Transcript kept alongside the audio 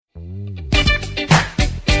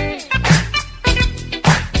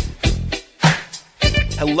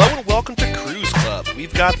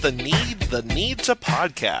we've got the Need to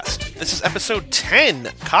Podcast. This is episode 10,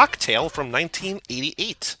 Cocktail from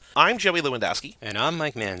 1988. I'm Joey Lewandowski. And I'm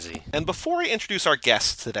Mike Manzi. And before I introduce our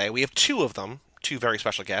guests today, we have two of them, two very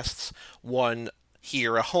special guests. One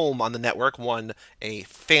here at home on the network, one a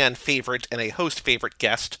fan favorite and a host favorite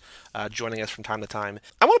guest joining us from time to time.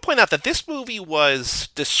 I want to point out that this movie was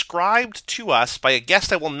described to us by a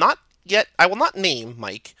guest I will not name,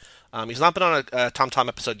 Mike. He's not been on a Tom Tom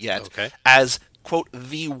episode yet. Okay. As, quote,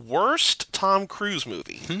 the worst Tom Cruise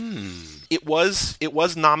movie. It was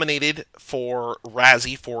nominated for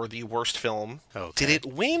Razzie for the worst film. Okay. Did it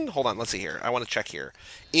win? Hold on, let's see here. I want to check here.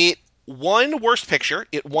 It won Worst Picture.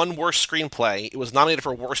 It won Worst Screenplay. It was nominated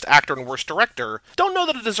for Worst Actor and Worst Director. Don't know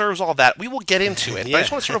that it deserves all that. We will get into it. Yeah. But I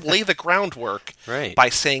just want to sort of lay the groundwork Right. by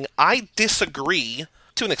saying I disagree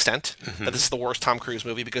to an extent that this is the worst Tom Cruise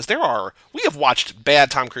movie, because we have watched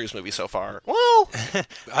bad Tom Cruise movies so far. Well,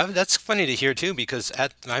 That's funny to hear, too, because I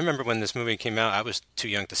remember when this movie came out, I was too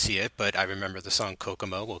young to see it, but I remember the song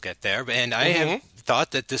Kokomo. We'll get there. And I have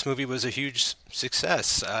thought that this movie was a huge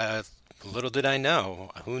success. Little did I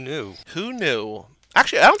know. Who knew? who knew?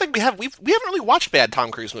 Actually, I don't think we haven't really watched bad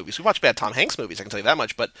Tom Cruise movies. We watched bad Tom Hanks movies, I can tell you that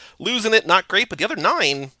much, but Losing It, not great, but the other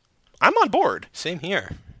 9, I'm on board. Same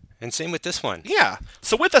here. And same with this one. Yeah.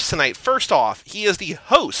 So with us tonight, first off, he is the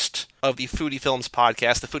host of the Foodie Films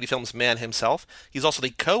podcast, the Foodie Films man himself. He's also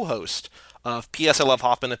the co-host of P.S. I Love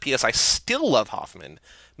Hoffman and P.S. I Still Love Hoffman,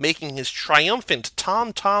 making his triumphant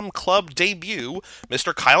Tom Tom Club debut,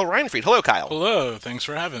 Mr. Kyle Reinfried. Hello, Kyle. Hello, thanks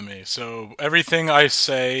for having me. So everything I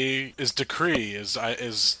say is decree, is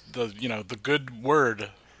the good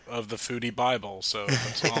word of the Foodie Bible. So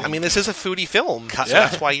that's all. I mean, this is a foodie film, so Yeah.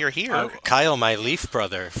 that's why you're here. Kyle, my Leaf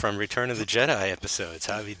brother from Return of the Jedi episodes.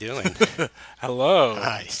 How are you doing? Hello.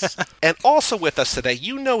 Nice. And also with us today,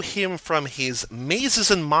 you know him from his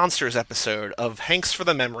Mazes and Monsters episode of Hanks for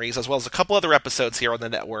the Memories, as well as a couple other episodes here on the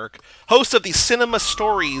network. Host of the Cinema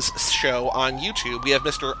Stories show on YouTube, we have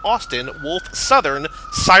Mr. Austin Wolf Southern,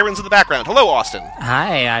 Sirens in the background. Hello, Austin.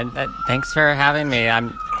 Hi, thanks for having me.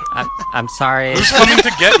 I'm sorry. Who's coming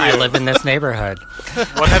to get you? I live in this neighborhood.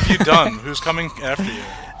 What have you done? Who's coming after you?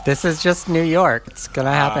 This is just New York. It's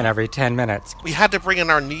gonna happen every 10 minutes. We had to bring in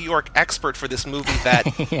our New York expert for this movie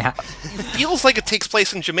that Yeah. feels like it takes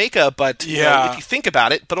place in Jamaica, but you know, Yeah. if you think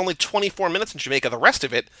about it, but only 24 minutes in Jamaica, the rest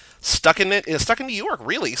of it stuck in New York,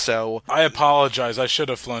 really. So I apologize. I should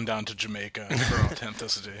have flown down to Jamaica for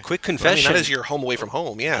authenticity. Quick I mean, confession. that is your home away from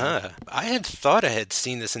home, yeah. I had thought I had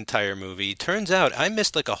seen this entire movie. Turns out I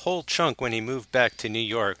missed like a whole chunk when he moved back to New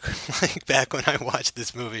York, like back when I watched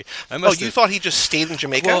this movie. You thought he just stayed in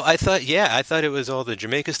Jamaica? Well, I thought it was all the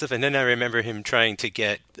Jamaica stuff, and then I remember him trying to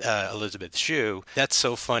get Elizabeth Shue. That's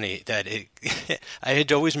so funny that I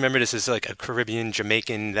had always remembered this as like a Caribbean,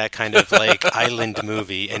 Jamaican, that kind of like island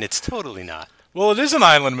movie, and it's totally not. Well, it is an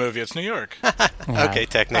island movie. It's New York. Okay,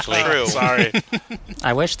 technically. True. Sorry.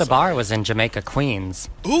 I wish the bar was in Jamaica, Queens.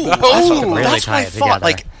 Ooh, really that's what tie I it thought. together.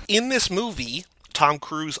 Like, in this movie, Tom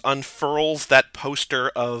Cruise unfurls that poster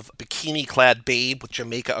of bikini-clad babe with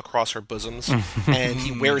Jamaica across her bosoms, and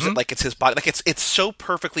he wears it like it's his body. Like, it's so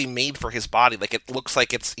perfectly made for his body. Like, it looks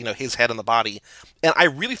like it's, his head on the body. And I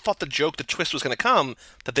really thought the twist was going to come,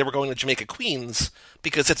 that they were going to Jamaica, Queens,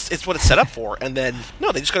 because it's what it's set up for. And then,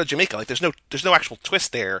 no, they just go to Jamaica. Like, there's no actual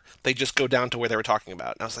twist there. They just go down to where they were talking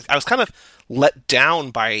about. And I was kind of let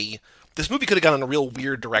down by... This movie could have gone in a real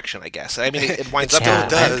weird direction, I guess. I mean, it winds up in a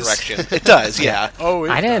bad direction. It does, yeah. Oh,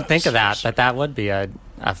 I didn't think of that, but that would be a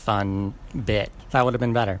fun bit. That would have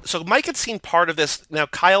been better. So Mike had seen part of this. Now,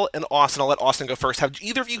 Kyle and Austin, I'll let Austin go first. Have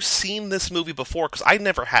either of you seen this movie before? Because I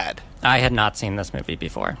never had. I had not seen this movie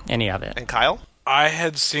before, any of it. And Kyle? I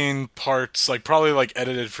had seen parts, probably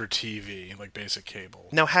edited for TV, like basic cable.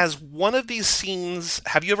 Now, have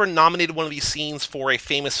you ever nominated one of these scenes for a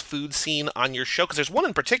famous food scene on your show? Because there's one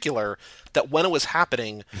in particular that when it was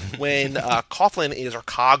happening, when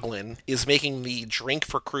Coughlin is making the drink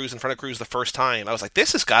for Cruise in front of Cruise the first time, I was like,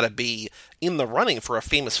 this has got to be in the running for a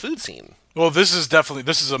famous food scene. Well, this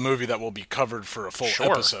is a movie that will be covered for a full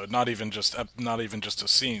Sure. episode, not even just a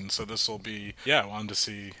scene. So this will be, I wanted to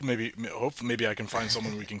see, maybe I can find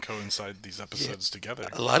someone we can coincide these episodes together.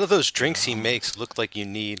 A lot of those drinks he makes look like you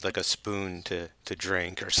need like a spoon to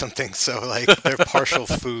drink or something. So like they're partial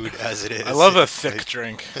food as it is. I love a thick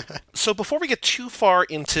drink. So before we get too far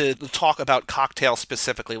into the talk about Cocktail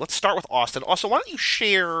specifically, let's start with Austin. Austin, why don't you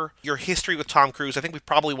share your history with Tom Cruise? I think we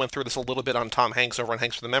probably went through this a little bit on Tom Hanks over on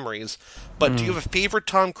Hanks for the Memories. But do you have a favorite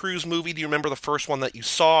Tom Cruise movie? Do you remember the first one that you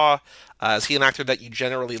saw? Is he an actor that you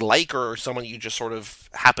generally like, or someone you just sort of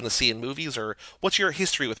happen to see in movies? Or what's your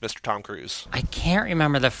history with Mr. Tom Cruise? I can't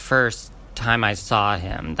remember the first time I saw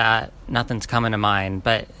him. That nothing's coming to mind,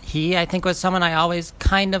 but he, I think, was someone I always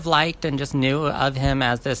kind of liked and just knew of him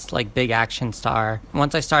as this like big action star.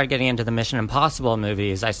 Once I started getting into the Mission Impossible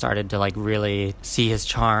movies, I started to like really see his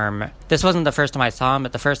charm. This wasn't the first time I saw him,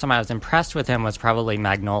 but the first time I was impressed with him was probably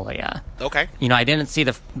Magnolia. Okay. You know, I didn't see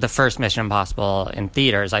the first Mission Impossible in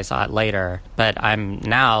theaters. I saw it later, but I'm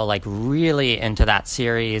now like really into that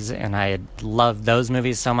series, and I love those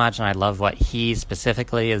movies so much, and I love what he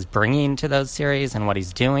specifically is bringing to those series and what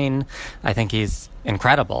he's doing. I think he's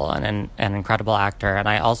incredible and an incredible actor, and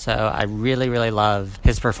I really, really love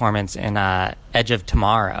his performance in Edge of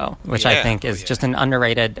Tomorrow, which I think is just an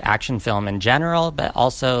underrated action film in general, but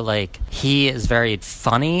also like he is very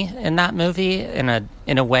funny in that movie in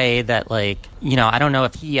a way that, like, you know, I don't know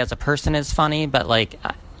if he as a person is funny, but like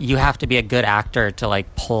you have to be a good actor to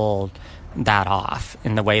like pull that off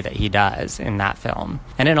in the way that he does in that film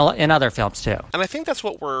and in other films too. And I think that's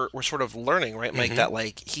what we're sort of learning, right, Mike? That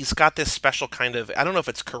like he's got this special kind of, I don't know if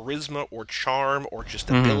it's charisma or charm or just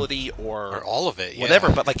ability or all of it, whatever.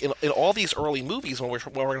 But like in all these early movies, when we're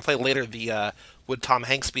going to play later the would Tom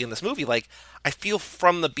Hanks be in this movie? Like I feel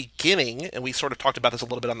from the beginning, and we sort of talked about this a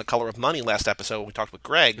little bit on The Color of Money last episode when we talked with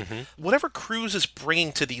Greg, whatever Cruise is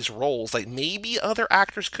bringing to these roles, like maybe other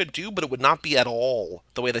actors could do, but it would not be at all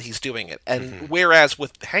the way that he's doing it. And whereas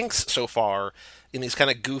with Hanks so far, in these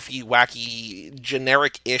kind of goofy, wacky,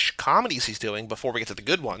 generic-ish comedies he's doing before we get to the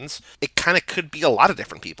good ones, it kind of could be a lot of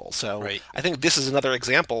different people. So I think this is another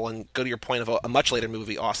example, and go to your point of a much later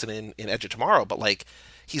movie, Austin in Edge of Tomorrow, but like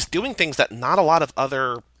he's doing things that not a lot of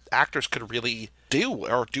other actors could really do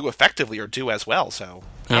or do effectively or do as well. So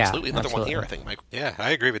absolutely another one here, I think, Mike. Yeah,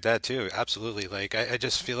 I agree with that too. Absolutely. Like I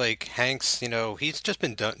just feel like Hanks, you know, he's just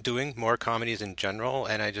been doing more comedies in general,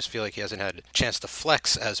 and I just feel like he hasn't had a chance to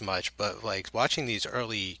flex as much. But like watching these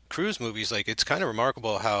early Cruise movies, like it's kind of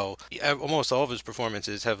remarkable how almost all of his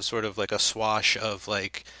performances have sort of like a swash of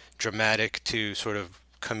like dramatic to sort of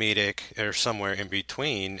comedic or somewhere in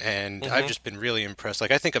between, and I've just been really impressed.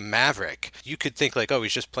 Like I think of Maverick, you could think like, oh,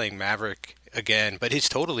 he's just playing Maverick again, but he's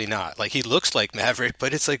totally not. Like he looks like Maverick,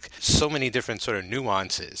 but it's like so many different sort of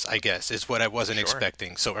nuances, I guess, is what I wasn't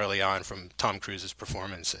expecting so early on from Tom Cruise's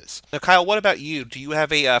performances. Now, Kyle, what about you? Do you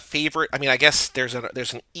have a favorite? I mean, I guess there's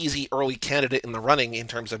an easy early candidate in the running in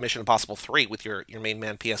terms of Mission Impossible 3 with your main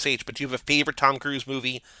man PSH, but do you have a favorite Tom Cruise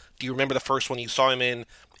movie? Do you remember the first one you saw him in?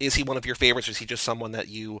 Is he one of your favorites, or is he just someone that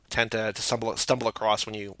you tend to stumble across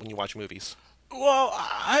when you watch movies? Well,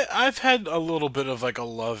 I've had a little bit of like a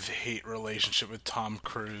love-hate relationship with Tom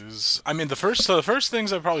Cruise. I mean, the first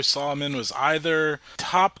things I probably saw him in was either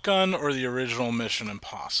Top Gun or the original Mission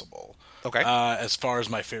Impossible. Okay. As far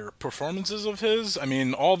as my favorite performances of his, I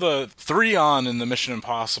mean, all the three in the Mission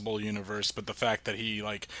Impossible universe, but the fact that he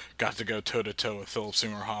like got to go toe-to-toe with Philip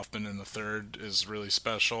Seymour Hoffman in the third is really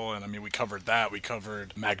special. And I mean, we covered that. We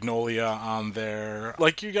covered Magnolia on there.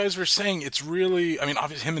 Like you guys were saying, it's really, I mean,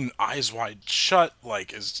 obviously him in Eyes Wide Shut,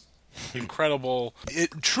 like, is incredible.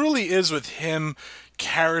 It truly is with him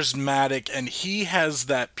charismatic, and he has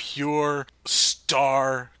that pure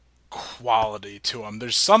star quality to him.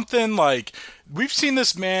 There's something like, we've seen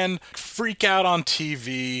this man freak out on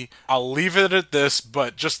TV. I'll leave it at this,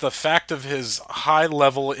 but just the fact of his high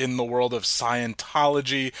level in the world of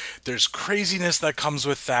Scientology, there's craziness that comes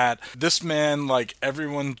with that. This man, like,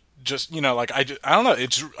 everyone just, you know, like, I don't know,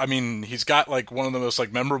 it's, I mean, he's got like one of the most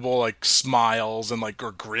like memorable like smiles and like,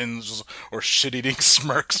 or grins or shit-eating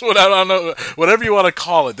smirks, what I don't know, whatever you want to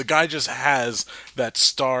call it. The guy just has that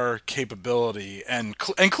star capability, and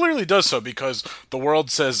clearly does so, because the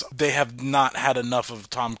world says they have not had enough of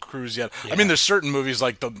Tom Cruise yet. I mean, there's certain movies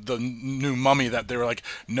like the new Mummy that they were like,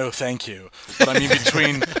 no thank you, but I mean,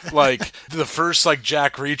 between like the first like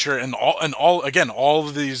Jack Reacher and all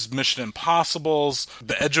of these Mission Impossibles,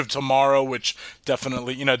 The Edge of Tomorrow, which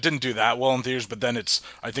definitely, you know, didn't do that well in theaters, but then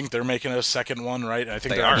I think they're making a second one, right? I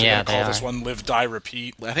think they're actually going to call this one Live, Die,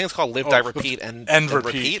 Repeat. I think it's called Live, Die, Repeat, and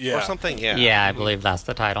Repeat or something. Yeah, I believe that's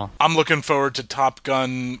the title. I'm looking forward to Top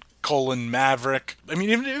Gun : Maverick. I mean,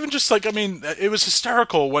 even just like, I mean, it was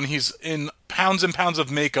hysterical when he's in pounds and pounds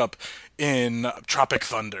of makeup in Tropic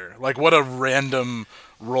Thunder. Like, what a random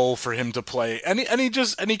role for him to play, and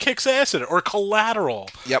he kicks ass at it. Or Collateral.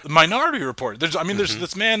 Yep. Minority Report. There's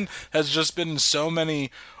this man has just been in so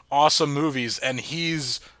many awesome movies, and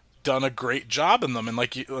he's done a great job in them, and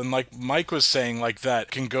like Mike was saying, like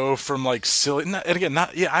that can go from like silly, and again,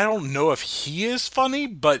 not yeah, I don't know if he is funny,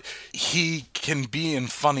 but he can be in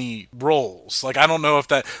funny roles. Like I don't know if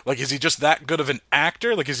that, like, is he just that good of an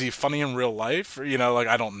actor? Like, is he funny in real life? Or, like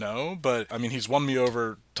I don't know, but I mean, he's won me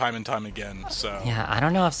over time and time again. So yeah, I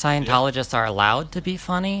don't know if Scientologists are allowed to be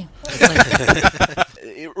funny. It's like,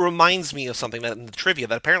 it reminds me of something that in the trivia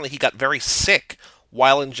that apparently he got very sick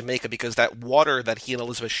while in Jamaica because that water that he and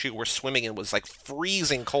Elizabeth Shue were swimming in was like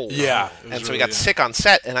freezing cold. Yeah. And so he got sick on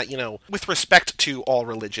set. And, with respect to all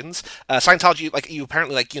religions, Scientology, like, you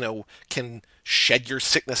apparently, like, can shed your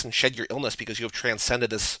sickness and shed your illness because you have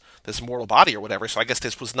transcended this mortal body or whatever. So I guess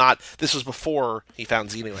this was before he found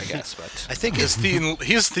Xenu, I guess. But I think his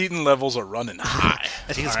thetan levels are running high.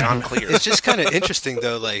 I think it's gone clear. It's just kind of interesting,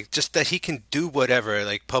 though, like, just that he can do whatever,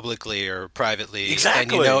 like, publicly or privately.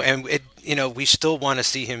 Exactly. And, we still want to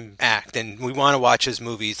see him act, and we want to watch his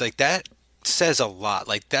movies. Like, that says a lot.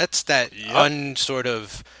 Like, that's that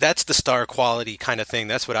that's the star quality kind of thing.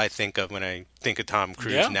 That's what I think of when I think of Tom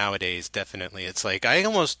Cruise nowadays, definitely. It's like, I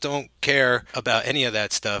almost don't care about any of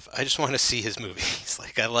that stuff. I just want to see his movies.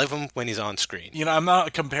 Like, I love him when he's on screen. I'm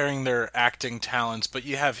not comparing their acting talents, but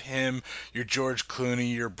you have him, your George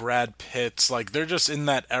Clooney, your Brad Pitts. Like, they're just in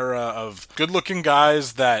that era of good-looking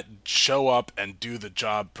guys that show up and do the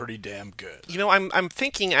job pretty damn good. I'm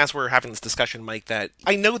thinking as we're having this discussion, Mike, that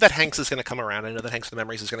I know that Hanks is going to come around. I know that Hanks with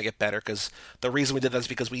Memories is going to get better because the reason we did that is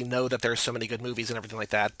because we know that there's so many good movies and everything like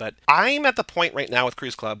that. But I'm at the point right now with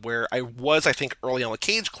Cruise Club where I was, I think, early on with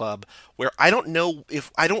Cage Club, where I don't know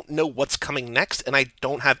what's coming next, and I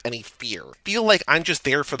don't have any fear. I feel like I'm just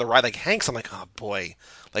there for the ride. Like Hanks, I'm like, oh boy,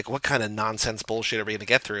 like what kind of nonsense bullshit are we going to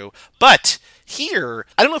get through? But here,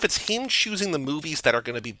 I don't know if it's him choosing the movies that are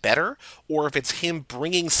going to be better, or if it's him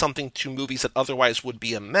bringing something to movies that otherwise would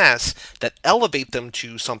be a mess, that elevate them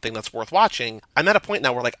to something that's worth watching. I'm at a point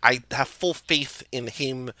now where, like, I have full faith in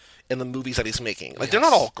him in the movies that he's making. Like, they're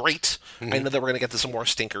not all great. Mm-hmm. I know that we're going to get to some more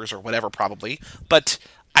stinkers or whatever, probably, but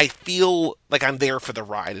I feel like I'm there for the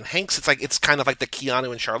ride. And Hanks, it's kind of like the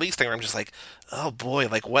Keanu and Charlize thing where I'm just like, oh boy,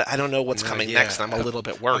 like what? I don't know what's coming next, and I'm a little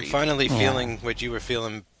bit worried. I'm finally feeling what you were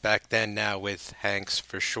feeling back then now with Hanks,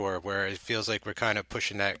 for sure, where it feels like we're kind of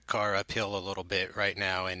pushing that car uphill a little bit right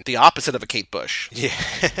now. And the opposite of a Kate Bush. Yeah.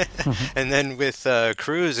 And then with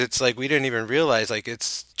Cruise, it's like we didn't even realize, like,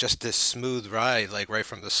 it's just this smooth ride, like right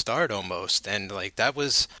from the start almost. And like that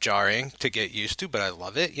was jarring to get used to, but I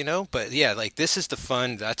love it, But yeah, like this is the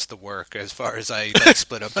fun, that's the work as far as I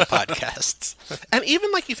split up the podcasts. And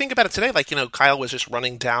even like you think about it today, like, Kyle was just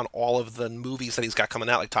running down all of the movies that he's got coming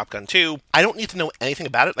out, like Top Gun 2. I don't need to know anything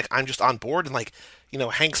about it. Like, I'm just on board, and like,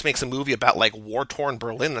 Hanks makes a movie about like war-torn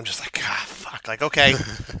Berlin, and I'm just like, fuck. Like, okay,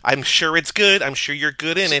 I'm sure it's good. I'm sure you're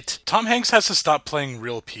good in it. Tom Hanks has to stop playing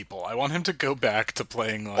real people. I want him to go back to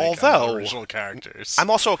playing like original characters.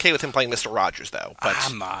 I'm also okay with him playing Mr. Rogers, though. But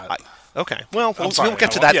I'm not. Okay, well, we'll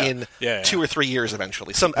get to that in 2 or 3 years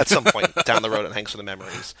eventually, at some point down the road on Hanks with the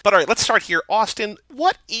Memories. But all right, let's start here. Austin,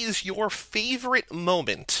 what is your favorite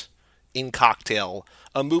moment in Cocktail,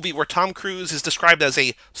 a movie where Tom Cruise is described as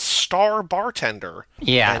a star bartender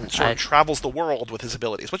and sort of travels the world with his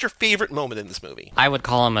abilities? What's your favorite moment in this movie? I would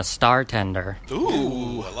call him a star tender.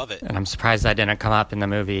 Ooh, I love it. And I'm surprised that didn't come up in the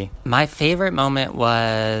movie. My favorite moment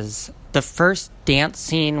was the first dance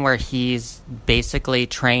scene where he's basically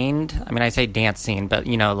trained. I mean, I say dance scene, but,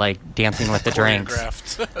 like dancing with the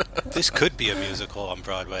drinks. This could be a musical on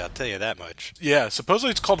Broadway, I'll tell you that much. Yeah,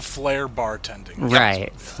 supposedly it's called flair bartending.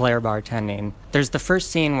 Right, flair bartending. There's the first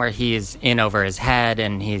scene where he's in over his head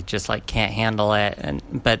and he just like can't handle it.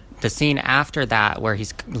 But the scene after that where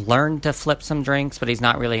he's learned to flip some drinks, but he's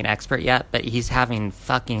not really an expert yet, but he's having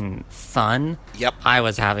fucking fun. Yep. I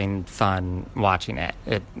was having fun watching it.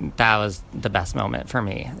 That was the best moment for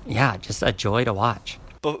me. Yeah, just a joy to watch.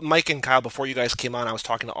 But Mike and Kyle, before you guys came on, I was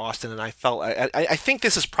talking to Austin, and I felt I think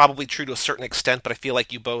this is probably true to a certain extent, but I feel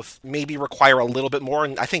like you both maybe require a little bit more,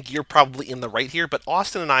 and I think you're probably in the right here. But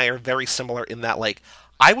Austin and I are very similar in that, like,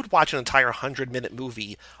 I would watch an entire 100-minute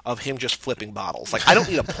movie of him just flipping bottles. Like, I don't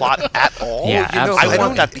need a plot at all. Yeah, I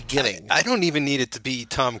want that beginning. I don't even need it to be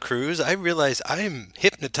Tom Cruise. I realize I'm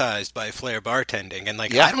hypnotized by flair bartending, and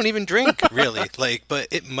like I don't even drink really. Like, but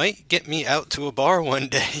it might get me out to a bar one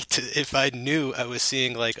day if I knew I was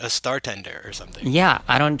seeing like a startender or something. Yeah,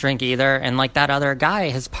 I don't drink either, and like that other guy,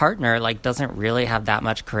 his partner, like doesn't really have that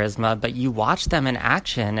much charisma. But you watch them in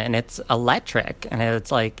action, and it's electric, and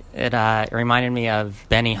it's like it reminded me of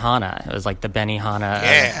Benihana. It was like the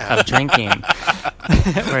Benihana of drinking,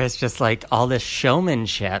 where it's just like all this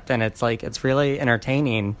showmanship, and it's like it's really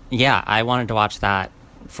entertaining. Yeah, I wanted to watch that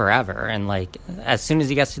forever. And like as soon as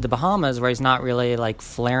he gets to the Bahamas, where he's not really like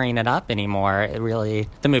flaring it up anymore,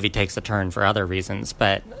 the movie takes a turn for other reasons.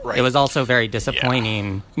 But it was also very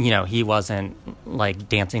disappointing. He wasn't like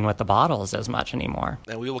dancing with the bottles as much anymore.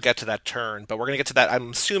 And we will get to that turn, but we're going to get to that,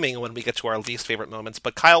 I'm assuming, when we get to our least favorite moments.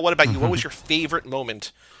 But Kyle, what about you? What was your favorite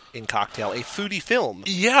moment in Cocktail, a foodie film?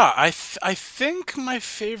 Yeah, I think my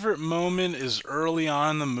favorite moment is early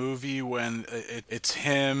on in the movie when it's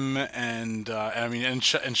him and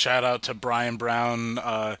shout out to Brian Brown,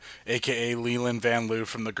 aka Leland Van Loo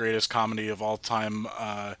from The Greatest Comedy of All Time,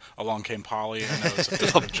 Along Came Polly. I know it's a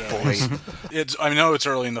favorite joke. I know it's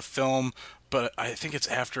early in the film, but I think it's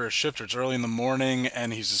after a shift or it's early in the morning,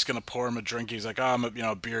 and he's just going to pour him a drink. He's like, I'm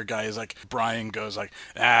a beer guy. He's like, Brian goes like,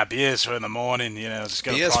 beer's for in the morning, just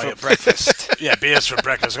going to beer's for breakfast. Yeah, beer's for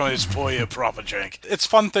breakfast. Going to just pour you a proper drink. It's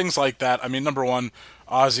fun things like that. I mean, number one,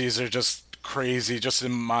 Aussies are just crazy just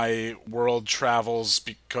in my world travels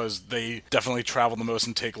because they definitely travel the most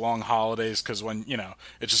and take long holidays because when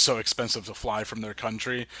it's just so expensive to fly from their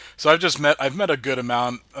country. So I've met a good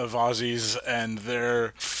amount of Aussies, and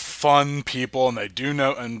they're fun people, and they do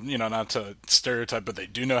know, and not to stereotype, but they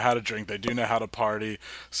do know how to drink, they do know how to party.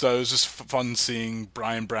 So it was just fun seeing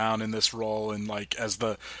Brian Brown in this role and like as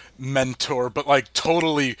the mentor, but like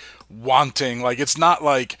totally wanting, like it's not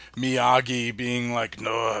like Miyagi being like,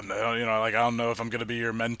 no, like I don't know if I'm gonna be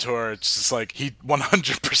your mentor. It's just like he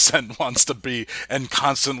 100% wants to be and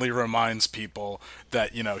constantly reminds people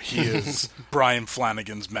that he is Brian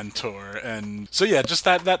Flanagan's mentor. And so yeah, just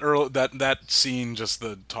that scene, just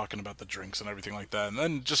the talking about the drinks and everything like that, and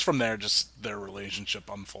then just from there, just their relationship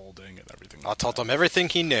unfolding and everything. I taught him everything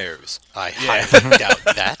he knows. I highly doubt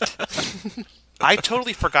that. I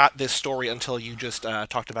totally forgot this story until you just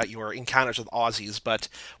talked about your encounters with Aussies, but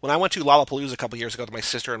when I went to Lollapalooza a couple years ago with my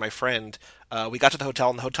sister and my friend, we got to the hotel,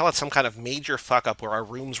 and the hotel had some kind of major fuck-up where our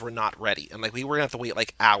rooms were not ready, and like we were going to have to wait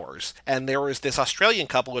like hours. And there was this Australian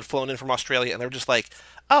couple who had flown in from Australia, and they were just like,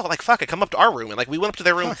 oh, like, fuck it, come up to our room. And, like, we went up to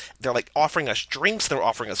their room. They're, like, offering us drinks. They're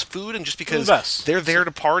offering us food. And just because they're there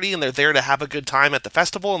to party and they're there to have a good time at the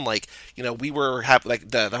festival. And, like, we were,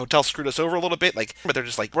 the hotel screwed us over a little bit. Like, but they're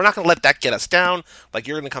just like, we're not going to let that get us down. Like,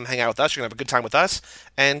 you're going to come hang out with us. You're going to have a good time with us.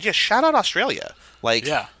 And, yeah, shout out Australia. Like,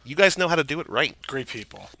 you guys know how to do it right. Great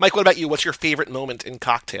people. Mike, what about you? What's your favorite moment in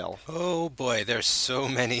Cocktail? Oh, boy, there's so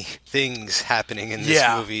many things happening in this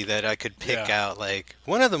movie that I could pick out. Like,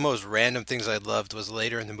 one of the most random things I loved was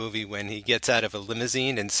later in the movie when he gets out of a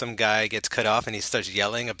limousine and some guy gets cut off and he starts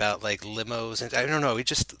yelling about, like, limos. And I don't know,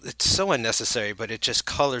 it's so unnecessary, but it just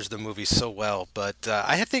colors the movie so well. But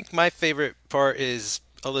I think my favorite part is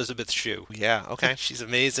Elizabeth Shue. Yeah, okay. She's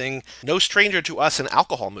amazing. No stranger to us in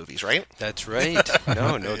alcohol movies, right? That's right.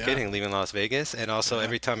 No kidding. Leaving Las Vegas. And also,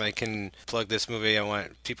 every time I can plug this movie, I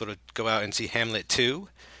want people to go out and see Hamlet 2.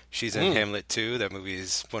 She's in Hamlet 2. That movie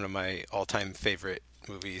is one of my all-time favorite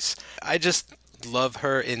movies. I just love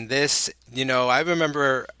her in this. I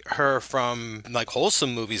remember her from like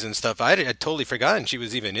wholesome movies and stuff. I had totally forgotten she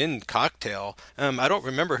was even in Cocktail. I don't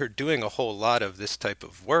remember her doing a whole lot of this type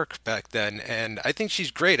of work back then, and I think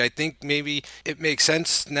she's great. I think maybe it makes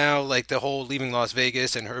sense now, like the whole leaving Las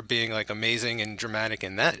Vegas and her being like amazing and dramatic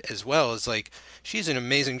in that as well. Is like she's an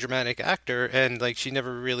amazing dramatic actor, and like I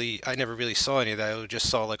never really saw any of that. I just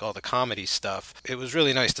saw like all the comedy stuff. It was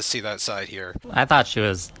really nice to see that side here. I thought she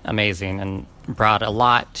was amazing and brought a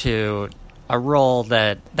lot to a role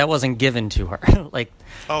that wasn't given to her. Like,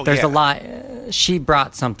 there's a lot. She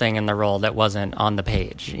brought something in the role that wasn't on the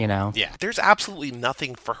page, Yeah. There's absolutely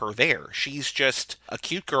nothing for her there. She's just a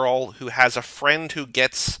cute girl who has a friend who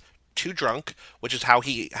gets too drunk, which is how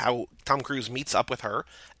Tom Cruise meets up with her,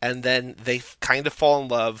 and then they kind of fall in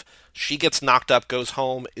love. She gets knocked up, goes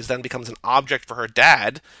home, then becomes an object for her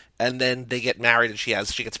dad, and then they get married and she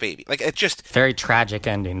gets baby. Like, it's just very tragic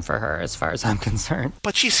ending for her as far as I'm concerned.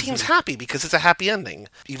 But she seems happy because it's a happy ending,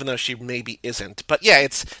 even though she maybe isn't. But yeah,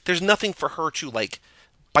 there's nothing for her to like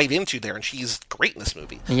bite into there, and she's great in this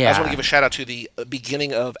movie. Yeah. I just want to give a shout out to the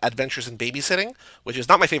beginning of Adventures in Babysitting, which is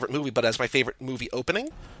not my favorite movie, but as my favorite movie opening,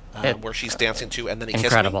 where she's dancing to and then he kisses me.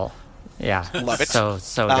 Incredible. Yeah, love it. So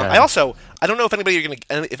good. I don't know if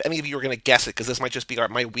any of you are gonna guess it, because this might just be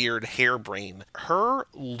my weird hair brain. Her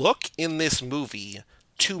look in this movie,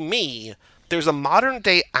 to me, there's a modern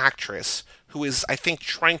day actress who is, I think,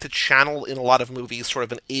 trying to channel in a lot of movies sort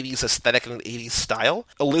of an 80s aesthetic and an 80s style.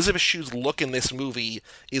 Elizabeth Shue's look in this movie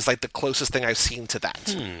is like the closest thing I've seen to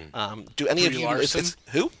that. Do any of Brie you... Larson?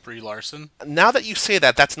 Who? Brie Larson. Now that you say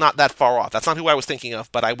that, that's not that far off. That's not who I was thinking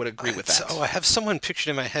of, but I would agree with that. I have someone pictured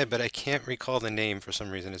in my head, but I can't recall the name for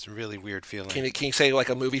some reason. It's a really weird feeling. Can you say like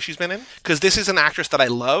a movie she's been in? Because this is an actress that I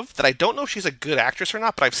love, that I don't know if she's a good actress or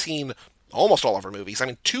not, but I've seen almost all of her movies. I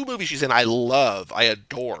mean, 2 movies she's in I love, I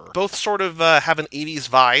adore. Both sort of have an 80s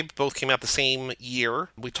vibe. Both came out the same year.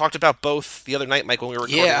 We talked about both the other night, Mike, when we were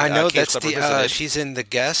recording. Yeah, I know Cage that's Club Revisited. She's in The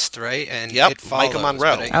Guest, right? And Yep, It Follows, Micah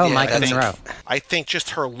Monroe. Micah Monroe. I think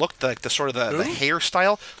just her look, the sort of the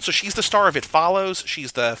hairstyle. So she's the star of It Follows.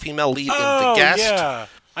 She's the female lead in The Guest. Yeah.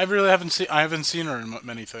 I haven't seen her in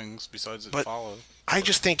many things besides It Follows. I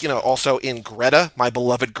just think, also in Greta, my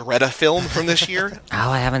beloved Greta film from this year.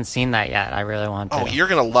 I haven't seen that yet. I really want to. Oh, you're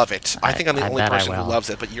going to love it. I think I'm the I only bet I person who will. loves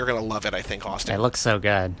it, but you're going to love it, I think, Austin. It looks so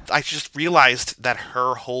good. I just realized that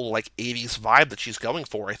her whole 80s vibe that she's going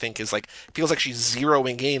for, I think, is feels like she's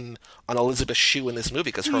zeroing in on Elizabeth Shue in this movie,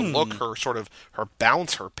 because her look, her sort of her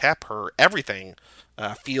bounce, her pep, her everything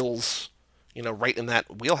feels right in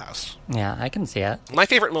that wheelhouse. Yeah, I can see it. My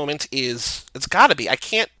favorite moment is, it's got to be, I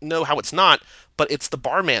can't know how it's not, but it's the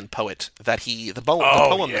barman poet that the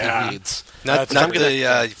poem that he reads. Not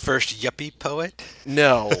the first yuppie poet?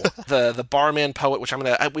 No, the barman poet, which we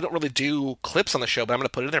don't really do clips on the show, but I'm going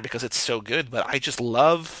to put it in there because it's so good. But I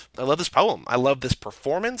love this poem. I love this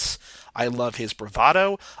performance. I love his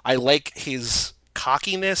bravado. I like his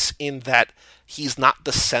cockiness in that he's not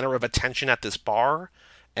the center of attention at this bar.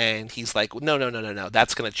 And he's like, no,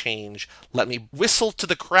 that's going to change. Let me whistle to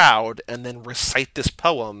the crowd and then recite this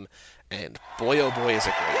poem. And boy, oh boy, is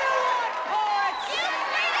it great.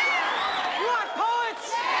 You want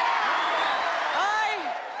poets?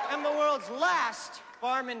 I am the world's last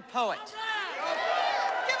barman poet.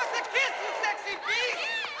 Give us a kiss, you sexy beast!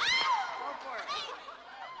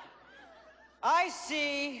 I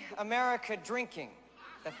see America drinking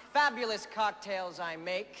the fabulous cocktails I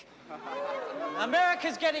make.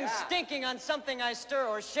 America's getting stinking on something I stir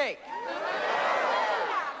or shake.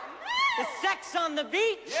 The sex on the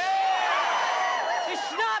beach. The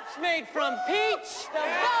schnapps made from peach. The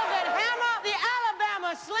velvet hammer. The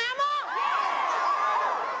Alabama slammer.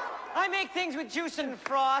 I make things with juice and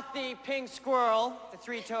froth. The pink squirrel. The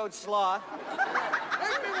three-toed sloth.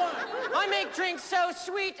 I make drinks so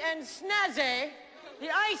sweet and snazzy. The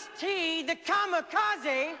iced tea. The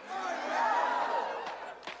kamikaze.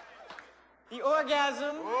 The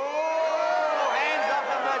orgasm. Hands up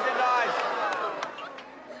the merchandise.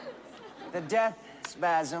 The death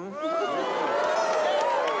spasm.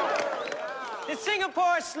 The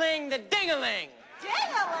Singapore sling, the ding-a-ling.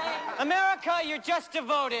 Ding-a-ling? America, you're just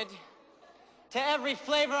devoted to every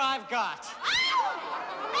flavor I've got.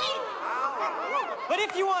 But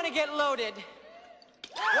if you want to get loaded,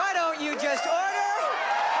 why don't you just order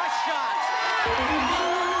a shot?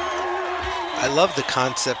 I love the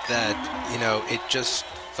concept that, it just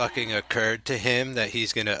fucking occurred to him that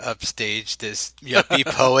he's going to upstage this yuppie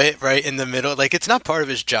poet right in the middle. Like, it's not part of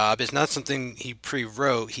his job. It's not something he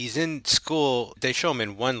pre-wrote. He's in school. They show him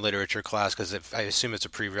in one literature class because I assume it's a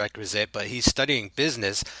prerequisite, but he's studying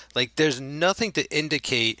business. Like, there's nothing to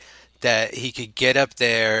indicate that he could get up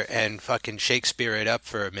there and fucking Shakespeare it up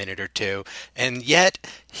for a minute or two. And yet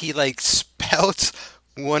he spouts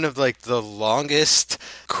one of the longest,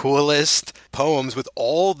 coolest poems with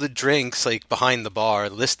all the drinks behind the bar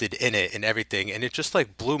listed in it and everything, and it just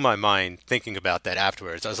blew my mind thinking about that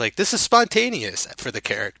afterwards. I was like, this is spontaneous for the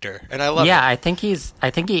character, and I love it. Yeah, I think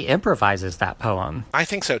he improvises that poem. I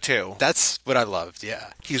think so too. That's what I loved.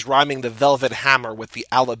 Yeah, he's rhyming the velvet hammer with the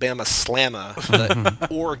Alabama slammer, the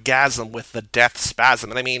orgasm with the death spasm.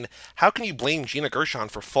 And I mean, how can you blame Gina Gershon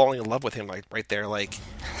for falling in love with him right there?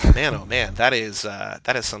 Man, oh man, that is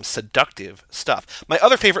some seductive stuff. My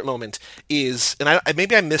other favorite moment is, and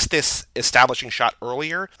maybe I missed this establishing shot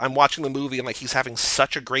earlier. I'm watching the movie and he's having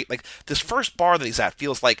such a great, this first bar that he's at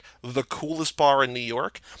feels like the coolest bar in New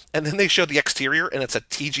York, and then they show the exterior and it's a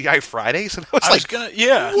TGI Fridays, and I was what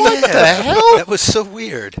the hell? That was so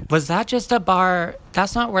weird. Was that just a bar?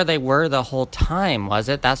 That's not where they were the whole time, was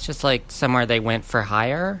it? That's just somewhere they went for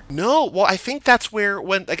hire? No, well, I think that's where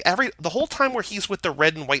the whole time where he's with the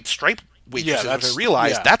red and white stripe waitresses, I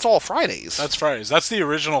realized that's all Fridays. That's Fridays. That's the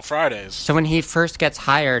original Fridays. So when he first gets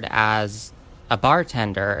hired as a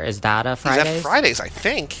bartender, is that a Fridays? He's at Fridays, I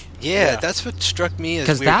think. Yeah, that's what struck me as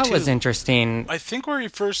weird, because that was interesting. I think where he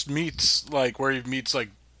first meets,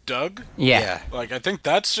 Doug. Yeah. I think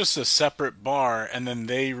that's just a separate bar, and then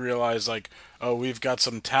they realize, oh, we've got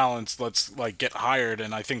some talents, let's like get hired,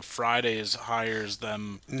 and I think Fridays hires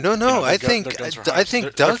them. No, you know, I their think guns are I hired.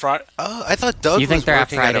 think They're Doug. I thought Doug You think was they're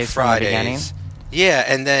at working at a Fridays from the beginning? Fridays. Yeah,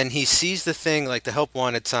 and then he sees the thing, like the help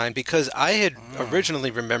wanted sign, because I had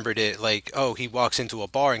originally remembered it like, oh, he walks into a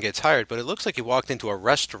bar and gets hired, but it looks like he walked into a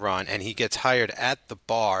restaurant and he gets hired at the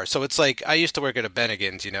bar. So it's like, I used to work at a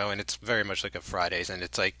Bennigan's, you know, and it's very much like a Fridays, and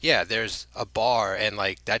it's like, yeah, there's a bar, and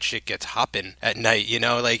like that shit gets hopping at night, you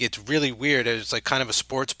know, like it's really weird. It's like kind of a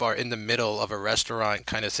sports bar in the middle of a restaurant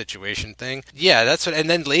kind of situation thing. Yeah, that's what, and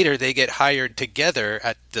then later they get hired together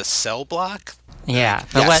at the cell block. Yeah,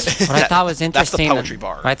 but Yes. what I thought was interesting. That's the poetry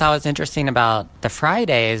bar. What I thought was interesting about the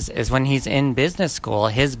Fridays is when he's in business school,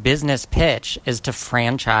 his business pitch is to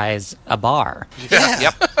franchise a bar. Yeah.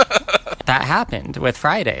 Yep. That happened with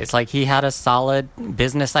Fridays. Like he had a solid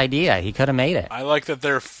business idea. He could have made it. I like that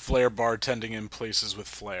they're flair bartending in places with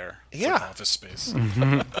flair. It's Yeah. like Office Space.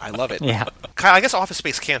 I love it. Yeah. Kyle, I guess Office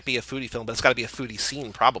Space can't be a foodie film, but it's got to be a foodie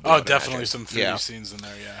scene, probably. I Oh, would definitely imagine. some foodie Yeah. scenes in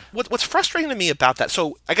there. Yeah. What's frustrating to me about that,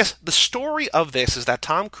 so I guess the story of this is that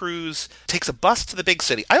Tom Cruise takes a bus to the big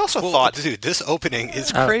city. I also Well, thought, dude, this opening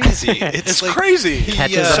is crazy. It's like, crazy.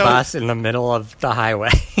 Catches so- a bus in the middle of the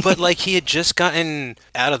highway. but like he had just gotten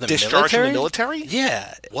out of the discharged from military. the military?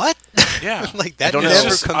 Yeah. What? Yeah. Like that don't never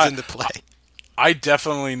know. comes into play. I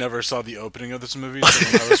definitely never saw the opening of this movie, so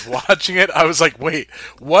when I was watching it, I was like, wait,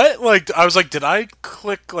 what? Like, I was like, did I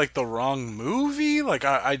click, like, the wrong movie? Like,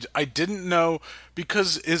 I didn't know,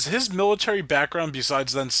 because is his military background,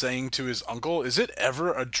 besides then saying to his uncle, is it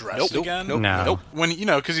ever addressed again? No. When, you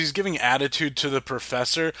know, because he's giving attitude to the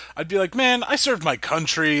professor, I'd be like, man, I served my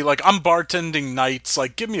country, like, I'm bartending nights,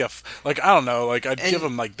 like, give me like, I don't know, like, I'd give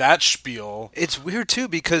him, like, that spiel. It's weird too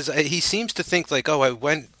because he seems to think like, oh, I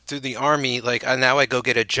went through the army, like now I go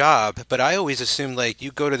get a job. But I always assume like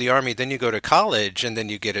you go to the army, then you go to college, and then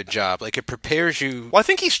you get a job. Like it prepares you. Well, I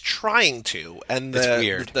think he's trying to, and It's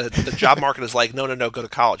weird. the job market is like, no, go to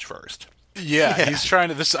college first. Yeah, he's trying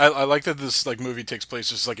to. This I like that this like movie takes place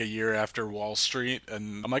just like a year after Wall Street,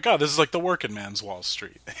 and I'm like, oh, this is like the working man's Wall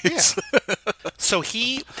Street. It's- So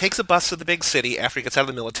he takes a bus to the big city after he gets out of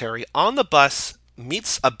the military. On the bus,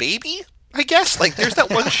 meets a baby, I guess. Like, there's that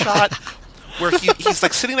one shot where he's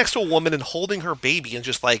like sitting next to a woman and holding her baby, and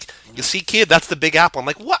just like, you see, kid, that's the Big Apple. I'm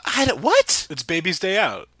like, what? What? It's baby's day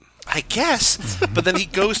out. I guess. But then he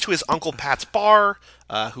goes to his Uncle Pat's bar,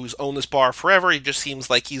 who's owned this bar forever. He just seems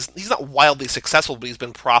like he's not wildly successful, but he's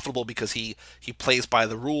been profitable because he plays by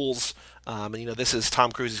the rules. And you know, this is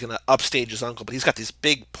Tom Cruise. He's going to upstage his uncle, but he's got these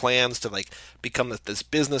big plans to like become this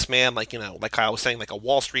businessman, like, you know, like I was saying, like a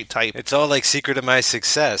Wall Street type. It's all like Secret of My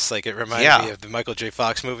Success. Like it reminded me of the Michael J.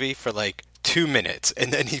 Fox movie for like 2 minutes,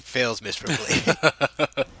 and then he fails miserably.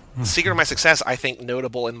 Secret of My Success, I think,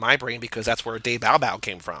 notable in my brain because that's where Dave Bao Bao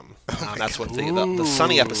came from. That's what the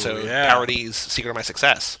Sunny episode parodies Secret of My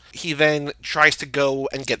Success. He then tries to go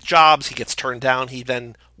and get jobs. He gets turned down. He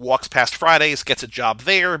then walks past Fridays, gets a job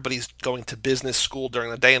there, but he's going to business school during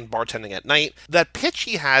the day and bartending at night. That pitch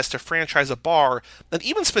he has to franchise a bar, and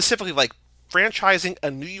even specifically like franchising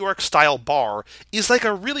a New York-style bar, is like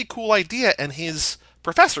a really cool idea, and his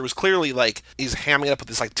professor was clearly like, he's hamming it up with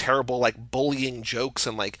this like terrible like bullying jokes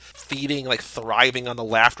and like feeding, like thriving on the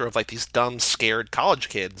laughter of like these dumb scared college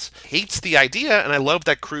kids. Hates the idea, and I love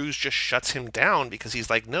that Cruise just shuts him down because he's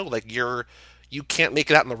like, no, like you can't make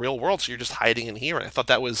it out in the real world, so you're just hiding in here. And I thought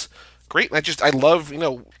that was great. And I love, you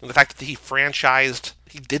know, the fact that he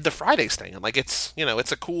did the Fridays thing, and like it's, you know,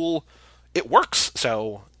 it's a cool, it works.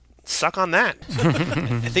 So suck on that.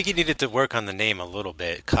 I think he needed to work on the name a little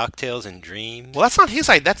bit. Cocktails and Dreams. Well, that's not his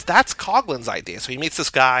idea. That's Coughlin's idea. So he meets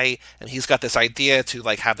this guy, and he's got this idea to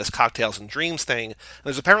like have this Cocktails and Dreams thing. And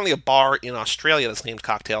there's apparently a bar in Australia that's named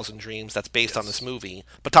Cocktails and Dreams that's based on this movie.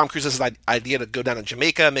 But Tom Cruise has this idea to go down to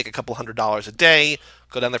Jamaica, make a couple $100s a day,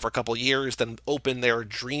 go down there for a couple years, then open their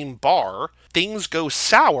dream bar. Things go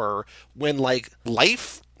sour when like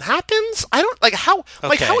life happens. I don't like how.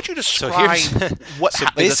 Like, Okay. how would you So describe here's- what so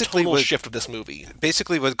happened? The basically total what- shift of this movie.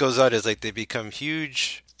 Basically what goes on is like they become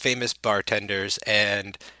huge famous bartenders,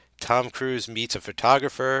 and Tom Cruise meets a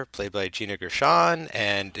photographer played by Gina Gershon,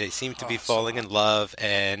 and they seem to be falling in love,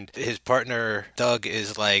 and his partner Doug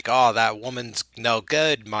is like, oh, that woman's no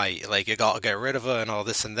good, mate, like you gotta get rid of her and all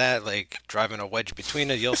this and that, like driving a wedge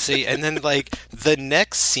between us, you'll see. And then like the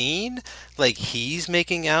next scene, like he's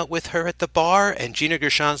making out with her at the bar, and Gina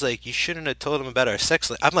Gershon's like, you shouldn't have told him about our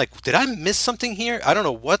sex life. I'm like, did I miss something here? I don't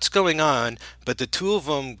know what's going on, but the two of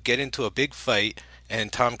them get into a big fight, and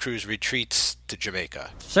Tom Cruise retreats to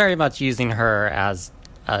Jamaica. Very much using her as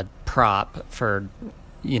a prop for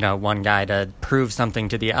one guy to prove something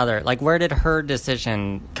to the other. Like, where did her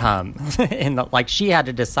decision come? Like, she had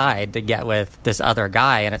to decide to get with this other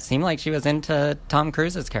guy, and it seemed like she was into Tom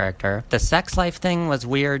Cruise's character. The sex life thing was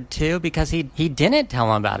weird, too, because he didn't tell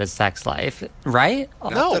him about his sex life, right?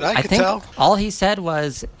 No, that I could think tell. all he said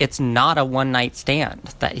was it's not a one-night stand,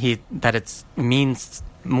 that it means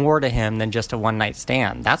more to him than just a one-night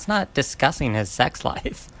stand. That's not discussing his sex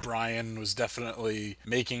life. Brian was definitely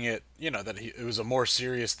making it, that it was a more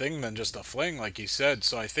serious thing than just a fling, like he said.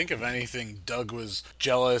 So I think, if anything, Doug was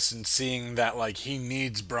jealous and seeing that, like, he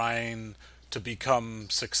needs Brian to become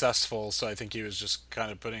successful. So I think he was just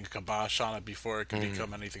kind of putting a kibosh on it before it could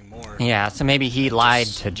become anything more. Yeah, so maybe he lied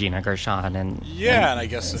to Gina Gershon and I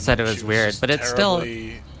guess said it was weird, but it's still...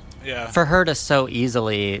 Yeah. For her to so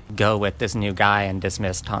easily go with this new guy and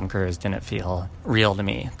dismiss Tom Cruise didn't feel real to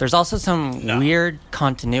me. There's also some weird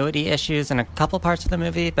continuity issues in a couple parts of the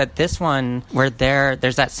movie, but this one, where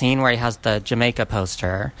there's that scene where he has the Jamaica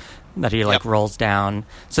poster that he rolls down.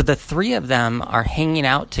 So the three of them are hanging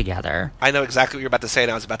out together. I know exactly what you're about to say,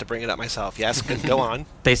 and I was about to bring it up myself. Yes, go on.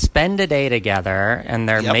 They spend a day together, and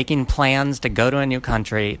they're making plans to go to a new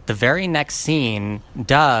country. The very next scene,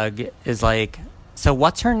 Doug is like, so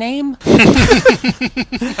what's her name?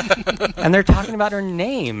 And they're talking about her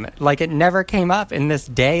name like it never came up in this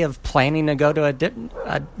day of planning to go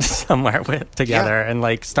to somewhere together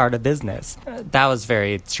and start a business. That was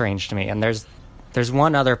very strange to me. And there's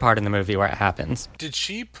one other part in the movie where it happens. Did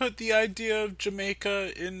she put the idea of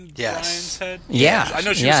Jamaica in Brian's head? Yeah. I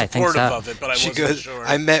know she was supportive of it, but I wasn't sure.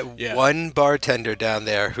 I met one bartender down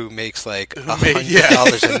there who makes like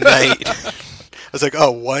 $100 a night. I was like,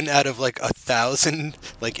 oh, one out of like 1,000,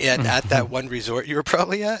 at that one resort you were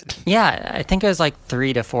probably at? Yeah, I think it was like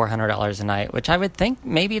 $300 to $400 a night, which I would think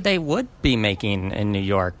maybe they would be making in New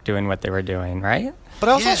York doing what they were doing, right? But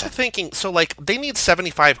I was also thinking, so they need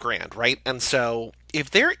 $75,000, right? And so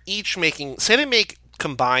if they're each say they make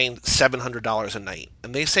combined $700 a night,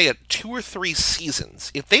 and they say at 2 or 3 seasons,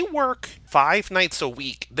 if they work 5 nights a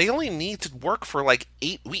week, they only need to work for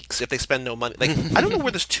 8 weeks if they spend no money. I don't know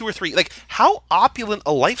where this 2 or 3, how opulent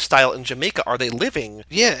a lifestyle in Jamaica are they living?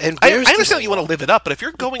 Yeah, and I understand that you want to live it up, but if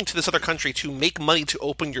you're going to this other country to make money to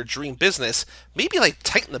open your dream business, maybe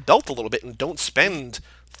tighten the belt a little bit and don't spend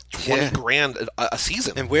 $20,000 a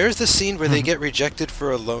season. And where's the scene where they get rejected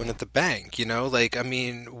for a loan at the bank?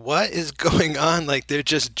 What is going on? They're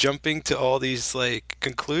just jumping to all these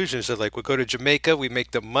conclusions. They're like, we'll go to Jamaica, we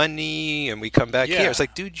make the money, and we come back here. It's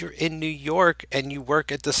like, dude, you're in New York and you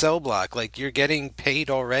work at the cell block. You're getting paid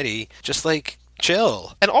already. Just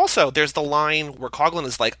chill. And also, there's the line where Coughlin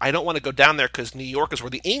is like, I don't want to go down there because New York is where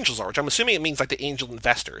the angels are, which I'm assuming it means the angel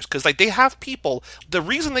investors. Because they have people, the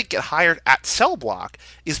reason they get hired at Cell Block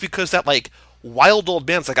is because that wild old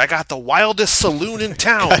man's I got the wildest saloon in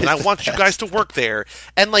town and I want you guys to work there.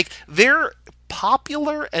 And they're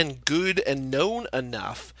popular and good and known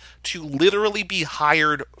enough to literally be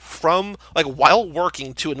hired from, while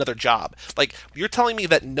working to another job. You're telling me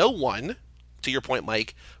that no one, to your point,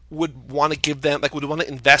 Mike, would want to give them, would want to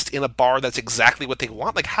invest in a bar that's exactly what they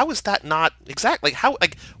want? How is that not exact?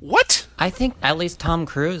 What? I think at least Tom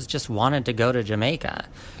Cruise just wanted to go to Jamaica.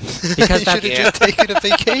 Because he should have just taken a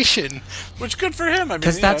vacation. Which, good for him.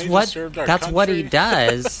 Because that's what he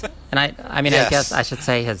does. And I guess I should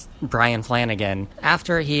say his Brian Flanagan.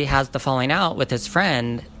 After he has the falling out with his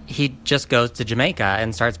friend, he just goes to Jamaica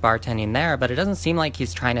and starts bartending there, but it doesn't seem like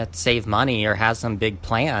he's trying to save money or has some big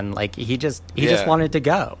plan. He just wanted to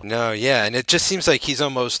go. No, yeah, and it just seems like he's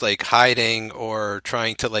almost hiding or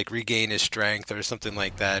trying to regain his strength or something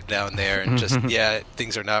like that down there, and just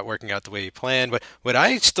things are not working out the way he planned. But what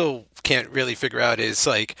I still can't really figure out is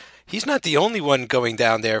he's not the only one going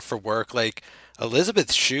down there for work.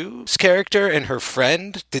 Elizabeth Shue's character and her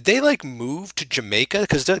friend, did they move to Jamaica?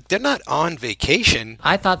 Because they're not on vacation.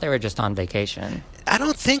 I thought they were just on vacation. I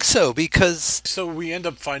don't think so, because... So we end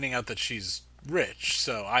up finding out that she's rich,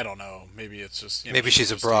 so I don't know. Maybe it's just... maybe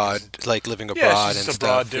she's abroad, living abroad and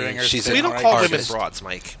stuff. Doing her thing. We don't call women broads,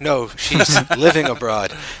 Mike. No, she's living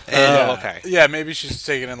abroad. And, okay. Yeah, maybe she's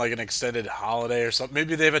taking in an extended holiday or something.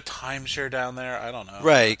 Maybe they have a timeshare down there. I don't know.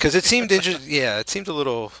 Right, because it seemed it seemed a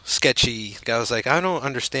little sketchy. I was like, I don't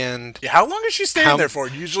understand. Yeah, how long is she staying there for?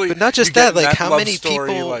 Usually, but not just that. How many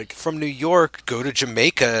people from New York go to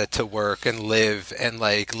Jamaica to work and live and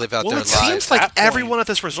live out their lives? Well, it seems like everyone at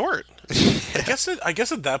this resort. I guess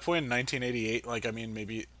at that point in 1988,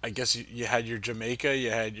 maybe you had your Jamaica, you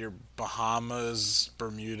had your Bahamas,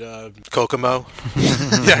 Bermuda. Kokomo.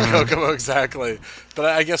 Yeah, Kokomo, exactly. But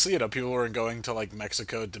I guess, people weren't going to, like,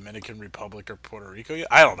 Mexico, Dominican Republic, or Puerto Rico yet.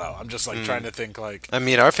 I don't know. I'm just, like, trying to think, like... I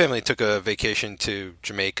mean, our family took a vacation to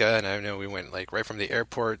Jamaica, and I know we went, like, right from the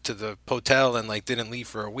airport to the hotel and, like, didn't leave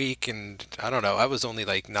for a week, and I don't know. I was only,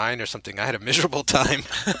 like, 9 or something. I had a miserable time.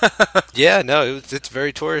 Yeah, no, it's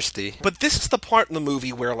very touristy. But this is the part in the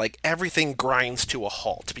movie where, like, everything grinds to a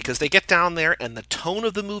halt, because they get down there and the tone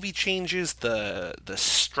of the movie changes, the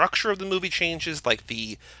structure of the movie changes, like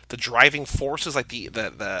the driving forces, like the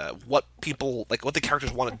what people, like what the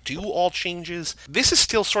characters want to do all changes. This is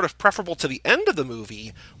still sort of preferable to the end of the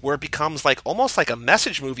movie, where it becomes like almost like a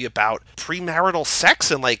message movie about premarital sex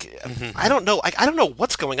and like I don't know, I don't know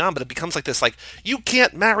what's going on, but it becomes like this, like, you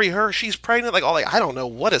can't marry her, she's pregnant, like all, like, I don't know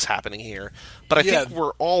what is happening here. But I think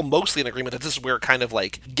we're all mostly in agreement that this is where kind of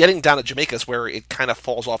like getting down to Jamaica is where it kind of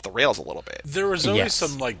falls off the rails a little bit. There was always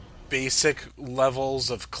some like basic levels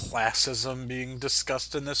of classism being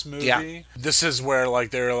discussed in this movie. Yeah. This is where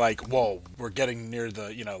like they're like, whoa, we're getting near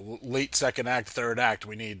the, late second act, third act.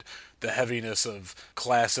 We need the heaviness of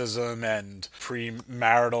classism and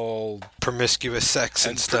premarital promiscuous sex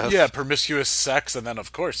and stuff. Yeah, promiscuous sex, and then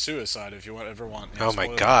of course suicide. If you ever want. Oh my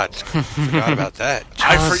God, forgot about that.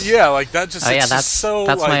 Like that just. Oh yeah, that's so.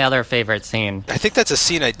 That's like, my other favorite scene. I think that's a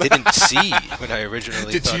scene I didn't see when I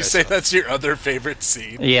originally. Did you say that's your other favorite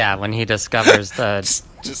scene? Yeah, when he discovers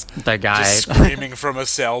the guy just screaming from a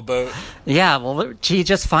sailboat. Yeah, well, he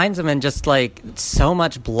just finds him and just like so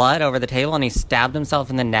much blood over the table, and he stabbed himself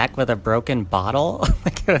in the neck with a broken bottle.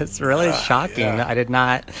 Like, it was really shocking. Yeah. I did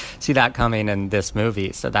not see that coming in this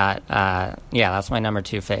movie. So that, that's my number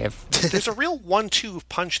 2 fave. There's a real 1-2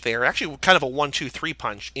 punch there. Actually, kind of a 1-2-3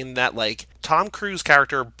 punch in that, like, Tom Cruise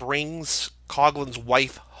character brings Coughlin's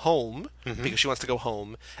wife home because she wants to go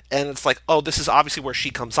home, and it's like, oh, this is obviously where she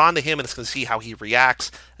comes on to him, and it's going to see how he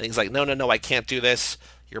reacts. And he's like, no, I can't do this.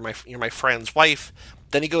 You're my friend's wife.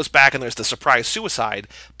 Then he goes back and there's the surprise suicide,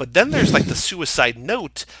 but then there's like the suicide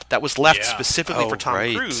note that was left specifically for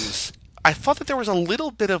Tom Cruise. I thought that there was a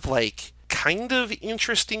little bit of like kind of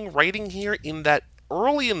interesting writing here in that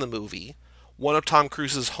early in the movie, one of Tom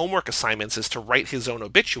Cruise's homework assignments is to write his own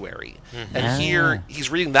obituary. And here he's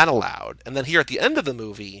reading that aloud. And then here at the end of the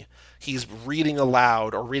movie, he's reading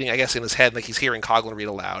aloud, or reading, I guess, in his head, like he's hearing Coughlin read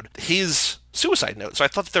aloud, his suicide note. So I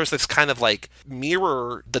thought that there was this kind of like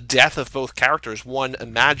mirror the death of both characters, one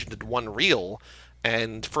imagined and one real.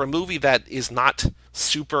 And for a movie that is not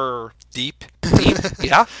super deep,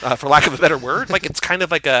 for lack of a better word, like it's kind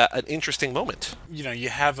of like an interesting moment. You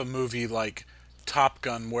have a movie like Top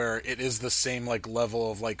Gun where it is the same like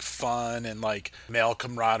level of like fun and like male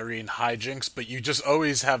camaraderie and hijinks, but you just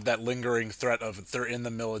always have that lingering threat of they're in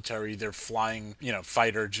the military, they're flying,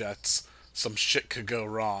 fighter jets. Some shit could go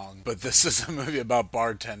wrong. But this is a movie about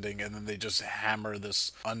bartending, and then they just hammer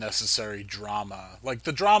this unnecessary drama. Like,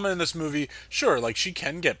 the drama in this movie, sure, like, she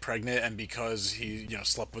can get pregnant, and because he,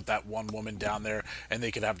 slept with that one woman down there, and they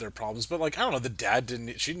could have their problems. But, like, I don't know, the dad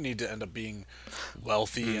she didn't need to end up being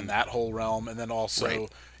wealthy in that whole realm. And then also,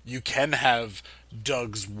 you can have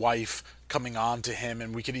Doug's wife coming on to him,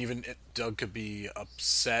 and Doug could be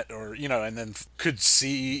upset or, and then could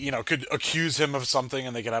see, could accuse him of something,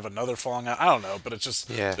 and they could have another falling out. I don't know, but it's just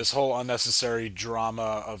this whole unnecessary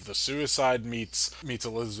drama of the suicide meets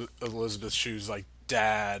Elizabeth Shue's, like,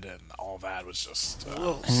 dad, and all that was just...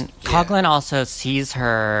 and Coughlin also sees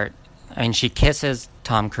her... I mean, she kisses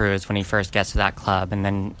Tom Cruise when he first gets to that club, and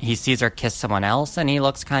then he sees her kiss someone else, and he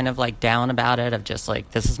looks kind of like down about it, of just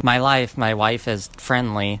like, this is my life, my wife is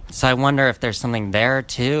friendly. So I wonder if there's something there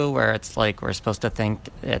too, where it's like we're supposed to think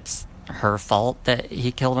it's her fault that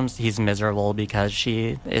he killed him. He's miserable because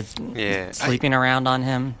she is sleeping around on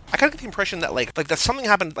him. I kind of get the impression that like that something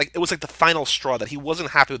happened, like it was like the final straw, that he wasn't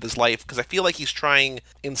happy with his life, because I feel like he's trying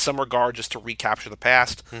in some regard just to recapture the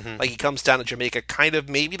past. Like he comes down to Jamaica kind of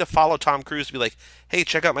maybe to follow Tom Cruise, to be like, hey,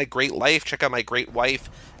 check out my great life, check out my great wife.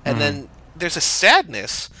 And then there's a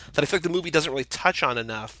sadness that I feel like the movie doesn't really touch on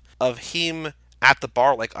enough, of him at the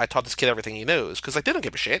bar, like, I taught this kid everything he knows, because like they don't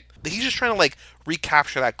give a shit. He's just trying to like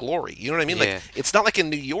recapture that glory. You know what I mean? Like, it's not like in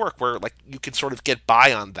New York where like you could sort of get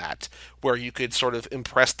by on that, where you could sort of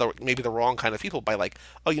impress maybe the wrong kind of people by like,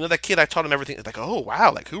 oh, that kid, I taught him everything. It's like, oh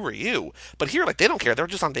wow, like who are you? But here, like, they don't care. They're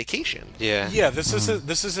just on vacation.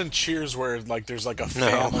 This isn't Cheers where like there's like a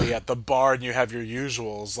family at the bar and you have your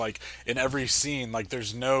usuals. Like in every scene, like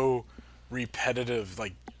there's no repetitive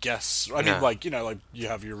like guests. I mean, like, like you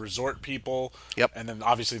have your resort people, and then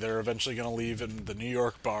obviously they're eventually going to leave in the New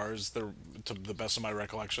York bars. To the best of my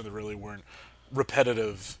recollection, there really weren't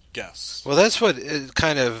repetitive guess. Well, that's what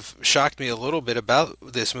kind of shocked me a little bit about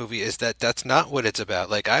this movie, is that that's not what it's about.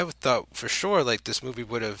 Like, I thought for sure, like, this movie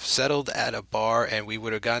would have settled at a bar and we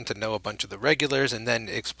would have gotten to know a bunch of the regulars and then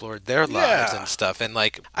explored their lives and stuff. And,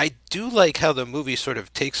 like, I do like how the movie sort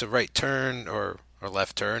of takes a right turn or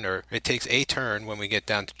left turn, or it takes a turn when we get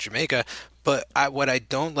down to Jamaica. But what I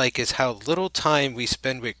don't like is how little time we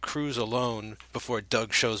spend with Cruz alone before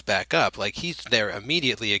Doug shows back up. Like, he's there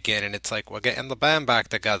immediately again, and it's like, we're getting the band back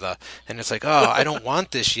together. And it's like, oh, I don't want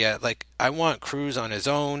this yet. Like, I want Cruz on his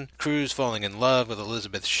own, Cruz falling in love with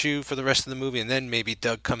Elizabeth Shue for the rest of the movie, and then maybe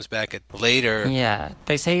Doug comes back later. Yeah,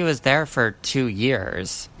 they say he was there for 2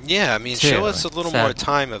 years. Yeah, I mean, too. show us a little more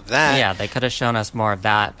time of that. Yeah, they could have shown us more of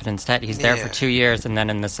that, but instead he's there for 2 years, and then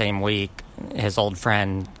in the same week, his old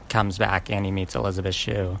friend comes back and he meets Elizabeth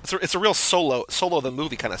Shue. It's a real solo of the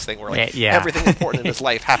movie kind of thing, where like Yeah. everything important in his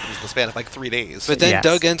life happens in the span of like 3 days. But then Yes.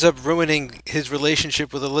 Doug ends up ruining his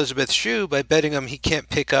relationship with Elizabeth Shue by betting him he can't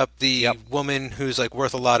pick up the woman who's like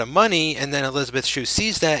worth a lot of money, and then Elizabeth Shue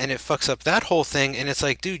sees that and it fucks up that whole thing, and it's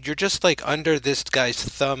like, dude, you're just like under this guy's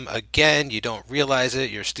thumb again, you don't realize it,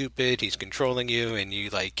 you're stupid, he's controlling you, and you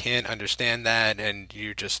like can't understand that, and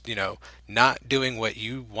you're just, you know, not doing what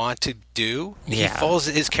you want to do. Yeah.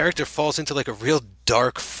 His character falls into like a real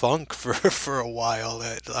dark funk for a while.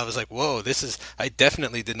 I was like, whoa, I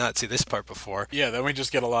definitely did not see this part before. Yeah, then we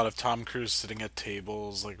just get a lot of Tom Cruise sitting at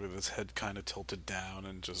tables, like with his head kind of tilted down,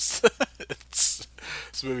 and just this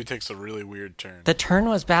movie takes a really weird turn. The turn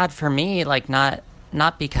was bad for me, like not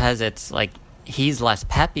because it's like he's less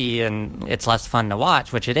peppy and it's less fun to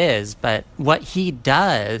watch, which it is, but what he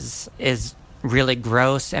does is really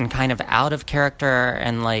gross and kind of out of character,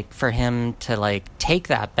 and like for him to like take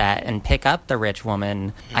that bet and pick up the rich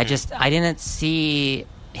woman, I didn't see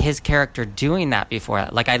his character doing that before.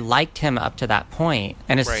 Like, I liked him up to that point,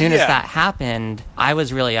 and as soon as that happened, I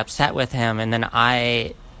was really upset with him, and then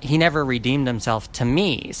he never redeemed himself to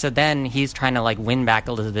me. So then he's trying to like win back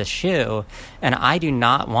Elizabeth Shue, and I do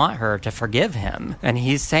not want her to forgive him. And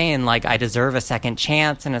he's saying like, I deserve a second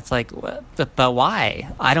chance, and it's like, but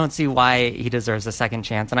why? I don't see why he deserves a second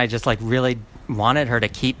chance, and I just like really wanted her to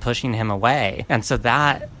keep pushing him away. And so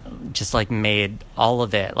that just like made all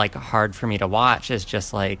of it like hard for me to watch. Is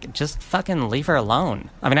just like, just fucking leave her alone.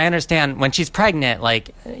 I mean, I understand when she's pregnant,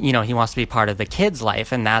 like, you know, he wants to be part of the kid's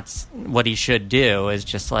life, and that's what he should do, is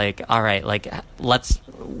just like, all right, like, let's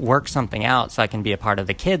work something out so I can be a part of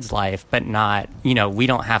the kid's life, but not, you know, we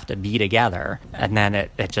don't have to be together. And then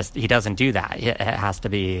it just, he doesn't do that. It has to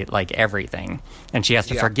be like everything, and she has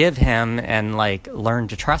to forgive him and like learn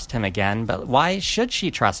to trust him again. But why should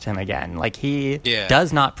she trust him again? Like, he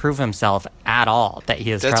does not prove himself at all that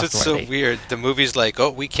he is trustworthy. That's what's so weird. The movie's like,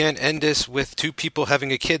 oh, we can't end this with two people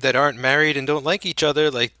having a kid that aren't married and don't like each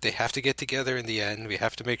other. Like, they have to get together in the end. We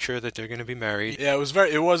have to make sure that they're going to be married. Yeah, it was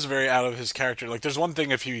very out of his character. Like, there's one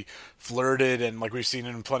thing if he flirted, and like we've seen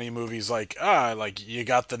in plenty of movies, like, like, you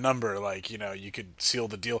got the number, like, you know, you could seal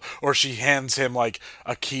the deal, or she hands him like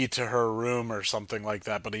a key to her room or something like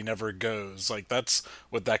that, but he never goes. Like, that's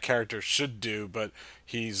what that character should do. But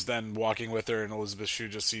he's then walking with her, and Elizabeth Shue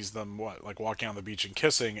just sees them walking on the beach and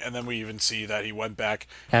kissing, and then we even see that he went back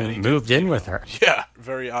and he moved in with her. Yeah,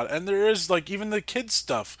 very odd. And there is like even the kids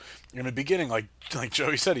stuff in the beginning, like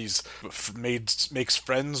Joey said, he's makes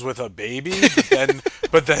friends with a baby,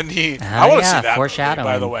 but then he I want to see that movie,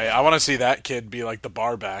 by the way. I want to see that kid be like the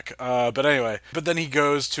bar back. But anyway, but then he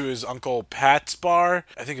goes to his Uncle Pat's bar.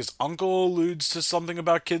 I think his uncle alludes to something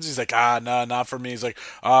about kids. He's like, no, not for me. He's like,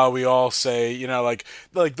 we all say, you know, like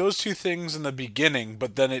those two things in the beginning,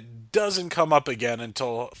 but then it doesn't come up again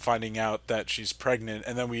until finding out that she's pregnant,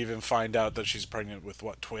 and then we even find out that she's pregnant with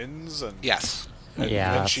twins, and yes.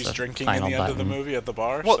 And she's drinking in the end of the movie at the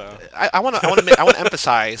bar. Well, so. I want to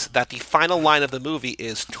emphasize that the final line of the movie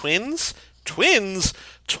is twins, drinks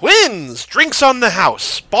on the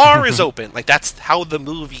house, bar is open. Like, that's how the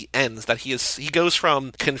movie ends. That he goes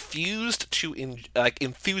from confused to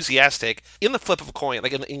enthusiastic in the flip of a coin,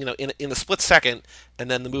 like in a split second,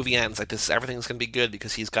 and then the movie ends like this. Everything's gonna be good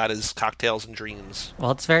because he's got his cocktails and dreams.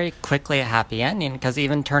 Well, it's very quickly a happy ending, because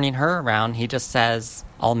even turning her around, he just says,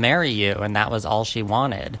 I'll marry you, and that was all she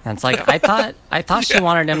wanted. And it's like, I thought she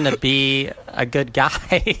wanted him to be a good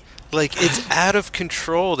guy. Like, it's out of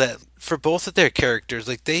control that for both of their characters,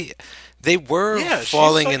 like they were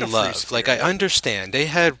falling in love. Like, I understand they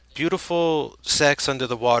had beautiful sex under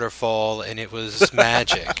the waterfall, and it was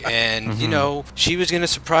magic. And you know, she was going to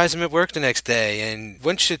surprise him at work the next day. And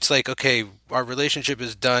once it's like, okay, our relationship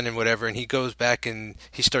is done and whatever, and he goes back and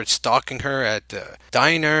he starts stalking her at the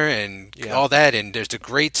diner and all that. And there's a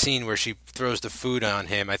great scene where she throws the food on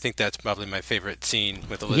him. I think that's probably my favorite scene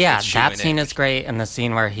with Elizabeth Yeah, Shue that in scene it. is great, and the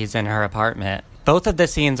scene where he's in her apartment. Both of the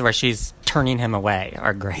scenes where she's turning him away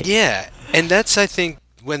are great. Yeah, and that's, I think,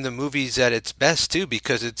 when the movie's at its best, too,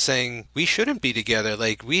 because it's saying we shouldn't be together.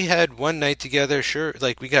 Like, we had one night together, sure,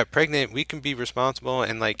 like, we got pregnant, we can be responsible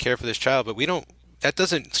and, like, care for this child, but we don't. That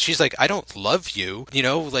doesn't, she's like, I don't love you, you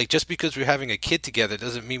know, like, just because we're having a kid together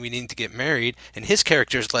doesn't mean we need to get married. And his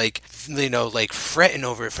character's like, you know, like fretting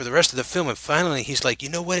over it for the rest of the film. And finally he's like, you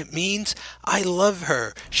know what it means? I love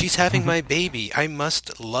her. She's having my baby. I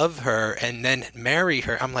must love her and then marry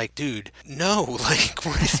her. I'm like, dude, no, like,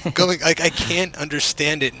 what is going, like, I can't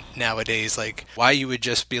understand it nowadays. Like, why you would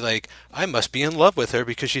just be like, I must be in love with her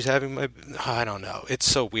because she's having my, I don't know. It's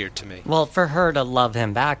so weird to me. Well, for her to love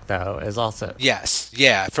him back, though, is also... Yes.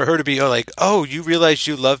 Yeah, for her to be like, oh, you realize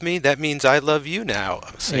you love me? That means I love you now.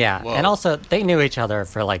 I was like, Yeah, whoa. and also, they knew each other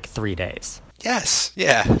for like 3 days. Yes,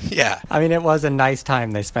 yeah. I mean, it was a nice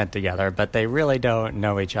time they spent together, but they really don't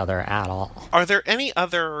know each other at all. Are there any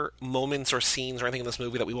other moments or scenes or anything in this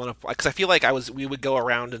movie that we want to... Because I feel like we would go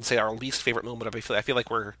around and say our least favorite moment. I feel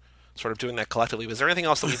like we're sort of doing that collectively. Is there anything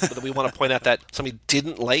else that we want to point out that somebody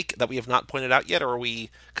didn't like that we have not pointed out yet? Or are we...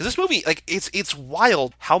 Because this movie, like, it's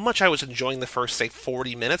wild how much I was enjoying the first, say,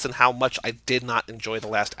 40 minutes and how much I did not enjoy the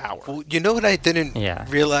last hour. Well, you know what I didn't Yeah.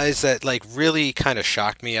 realize that, like, really kind of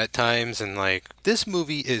shocked me at times? And, like, this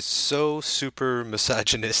movie is so super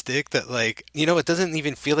misogynistic that, like, you know, it doesn't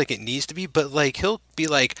even feel like it needs to be, but, like, he'll be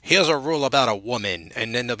like, here's a rule about a woman.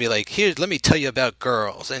 And then they'll be like, here, let me tell you about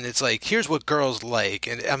girls. And it's like, here's what girls like.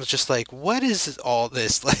 And I was just like, what is all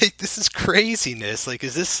this? Like, this is craziness. Like,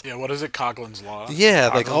 is this... Yeah, what is it? Coughlin's Law? Yeah,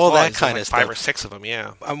 like, all that kind of like 5 stuff. or 6 of them,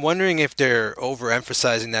 yeah. I'm wondering if they're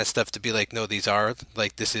overemphasizing that stuff to be like, no, these are,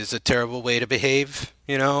 like, this is a terrible way to behave.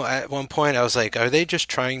 You know, at one point I was like, are they just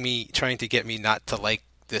trying to get me not to like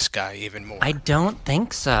this guy even more? I don't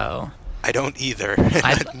think so. I don't either.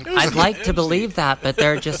 I'd like to believe that, but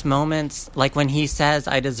there are just moments, like when he says,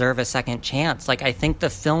 I deserve a second chance. Like, I think the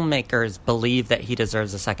filmmakers believe that he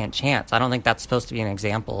deserves a second chance. I don't think that's supposed to be an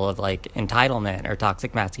example of, like, entitlement or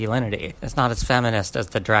toxic masculinity. It's not as feminist as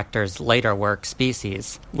the director's later work,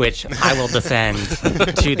 Species, which I will defend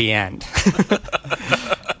to the end.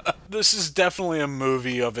 This is definitely a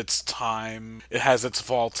movie of its time. It has its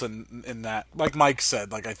faults in that, like Mike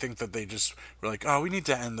said, like, I think that they just were like, oh, we need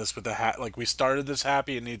to end this with like, we started this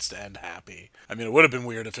happy, it needs to end happy. I mean, it would have been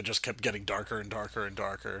weird if it just kept getting darker and darker and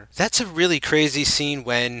darker. That's a really crazy scene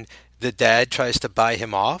when the dad tries to buy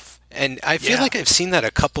him off. And I feel like I've seen that a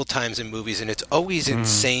couple times in movies, and it's always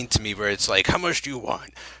insane to me where it's like, how much do you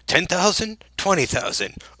want? 10,000?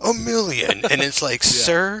 20,000? A million? And it's like,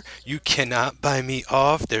 sir, you cannot buy me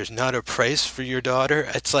off. There's not a price for your daughter.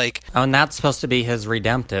 It's like... Oh, and that's supposed to be his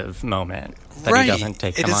redemptive moment, that right. he doesn't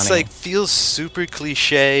take the It money. is like, feels super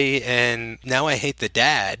cliche, and now I hate the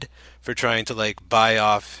dad for trying to, like, buy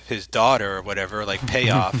off his daughter or whatever, like, pay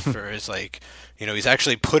off for his, like... You know, he's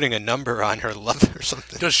actually putting a number on her love or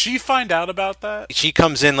something. Does she find out about that? She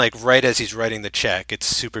comes in, like, right as he's writing the check. It's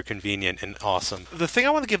super convenient and awesome. The thing I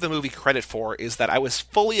want to give the movie credit for is that I was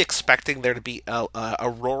fully expecting there to be a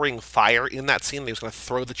roaring fire in that scene that he was going to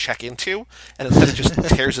throw the check into, and instead it just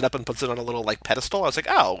tears it up and puts it on a little, like, pedestal. I was like,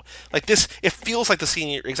 oh, like this, it feels like the scene,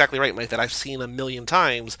 you're exactly right, Mike, that I've seen a million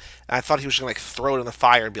times, and I thought he was going to, like, throw it in the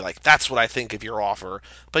fire and be like, that's what I think of your offer.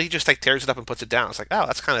 But he just, like, tears it up and puts it down. It's like, oh,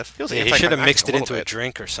 that's kind of, feels like he should have mixed it a into a bit.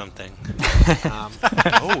 drink or something.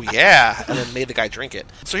 Oh yeah, and then made the guy drink it.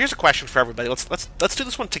 So here's a question for everybody. Let's do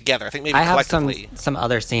this one together. I think maybe I have collectively. some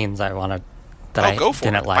other scenes I want to that I go for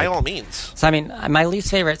didn't it, like. by all means. So I mean, my least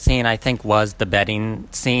favorite scene I think was the bedding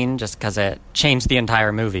scene, just because it changed the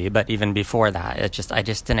entire movie. But even before that, I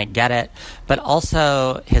just didn't get it. But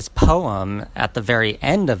also his poem at the very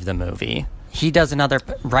end of the movie. He does another,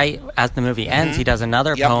 right as the movie ends, he does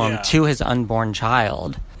another poem to his unborn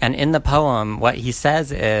child. And in the poem, what he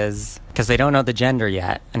says is, because they don't know the gender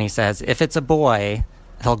yet, and he says, if it's a boy,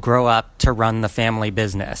 he'll grow up to run the family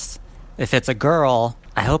business. If it's a girl,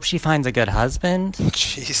 I hope she finds a good husband.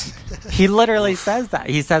 Jeez. He literally says that.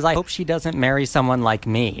 He says, I hope she doesn't marry someone like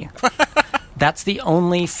me. That's the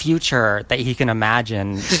only future that he can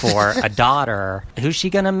imagine for a daughter. Who's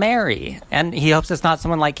she going to marry? And he hopes it's not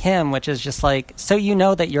someone like him, which is just like, so you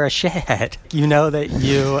know that you're a shithead. You know that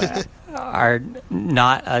you are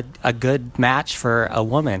not a good match for a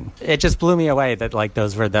woman. It just blew me away that, like,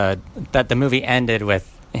 those were that the movie ended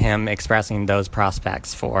with him expressing those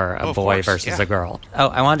prospects for a boy course, versus yeah. a girl. Oh,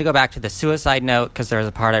 I wanted to go back to the suicide note because there's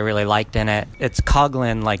a part I really liked in it. It's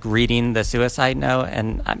Coughlin like reading the suicide note,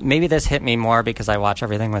 and maybe this hit me more because I watch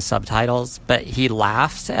everything with subtitles, but he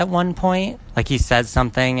laughs at one point. Like he says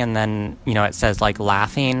something and then, it says like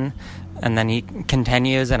laughing. And then he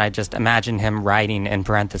continues, and I just imagine him writing in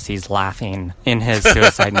parentheses laughing in his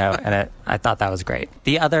suicide note, and I thought that was great.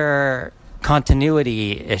 The other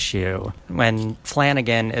continuity issue when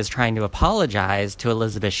Flanagan is trying to apologize to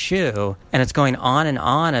Elizabeth Shue, and it's going on and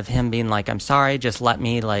on of him being like, I'm sorry, just let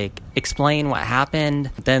me like explain what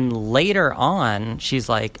happened. Then later on, she's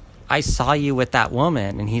like, I saw you with that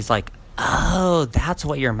woman, and he's like, oh, that's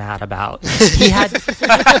what you're mad about.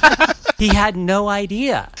 He had no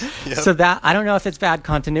idea. Yep. So that, I don't know if it's bad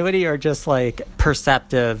continuity or just like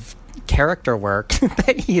perceptive character work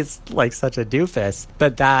that he's like such a doofus.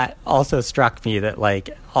 But that also struck me that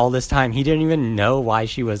like all this time he didn't even know why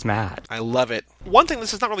she was mad. I love it. One thing,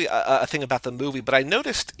 this is not really a thing about the movie, but I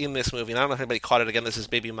noticed in this movie, and I don't know if anybody caught it again, this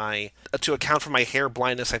is maybe to account for my hair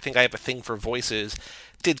blindness, I think I have a thing for voices.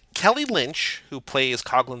 Did Kelly Lynch, who plays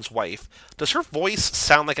Coughlin's wife, does her voice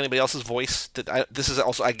sound like anybody else's voice? This is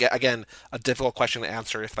also, again, a difficult question to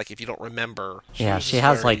answer if you don't remember. Yeah, she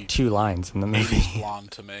has like 2 lines in the movie. 80s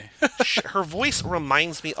blonde to me. Her voice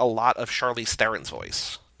reminds me a lot of Charlize Theron's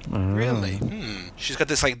voice. Really? She's got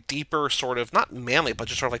this like deeper sort of, not manly, but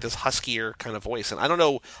just sort of like this huskier kind of voice. And I don't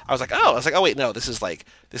know, I was like, oh wait, no, this is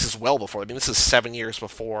well before. I mean, this is 7 years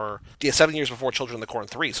before Children of the Corn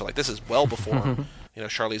 3. So like this is well before,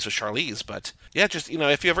 Charlize was Charlize. But yeah, just,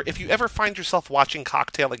 if you ever find yourself watching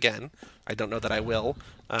Cocktail again, I don't know that I will.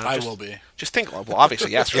 I will be. Just think, well,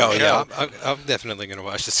 obviously, yes. Yeah, I'm definitely going to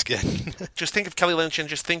watch this again. Just think of Kelly Lynch and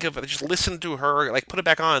just listen to her, like put it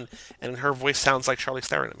back on, and her voice sounds like Charlize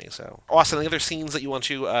Theron to me. So, Austin, any other scenes that you want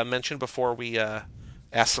to mention before we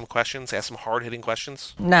ask some hard-hitting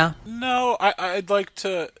questions? No, I'd like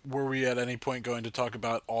to. Were we at any point going to talk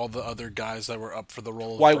about all the other guys that were up for the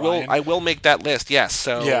role of Brian? I will make that list. Yes.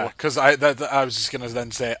 So yeah, because I was just gonna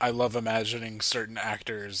then say I love imagining certain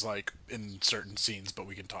actors like in certain scenes, but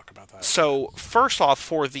we can talk about that. So first off,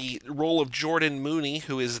 for the role of Jordan Mooney,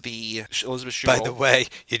 who is the Elizabeth Shue. By the way,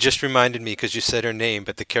 you just reminded me because you said her name,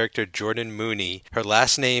 but the character Jordan Mooney, her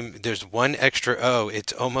last name, there's one extra O.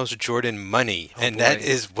 It's almost Jordan Money, and boy. That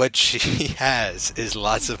is what she has, is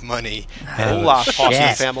lots of money. Hola,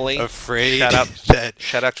 Foster family. Afraid shout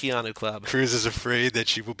out Keanu Club. Cruise is afraid that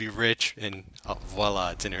she will be rich, and voila,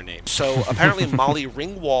 it's in her name. So apparently Molly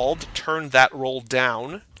Ringwald turned that role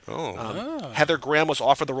down. Heather Graham was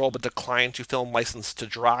offered the role but declined to film License to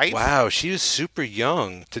Drive. Wow, she was super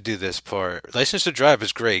young to do this part. License to Drive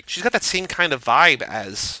is great. She's got that same kind of vibe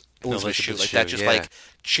as Elizabeth Shue, like that, just like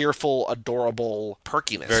cheerful, adorable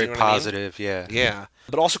perkiness. Very positive, I mean? Yeah.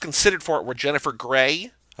 But also considered for it were Jennifer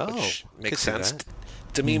Grey, which makes sense.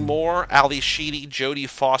 Demi Moore, Ali Sheedy, Jodie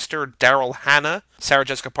Foster, Daryl Hannah, Sarah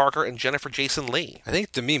Jessica Parker, and Jennifer Jason Leigh. I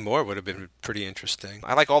think Demi Moore would have been pretty interesting.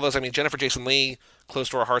 I like all those. I mean, Jennifer Jason Leigh, close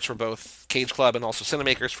to our hearts for both Cage Club and also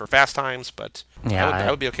Cinemakers for Fast Times, but I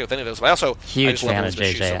would be okay with any of those. But I also huge fan of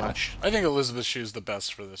JJ. So much. I think Elizabeth Shue is the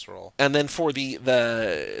best for this role. And then for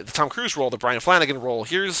the Tom Cruise role, the Brian Flanagan role,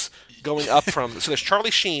 here's going up from... So there's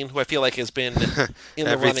Charlie Sheen, who I feel like has been in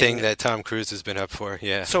the everything running. that Tom Cruise has been up for,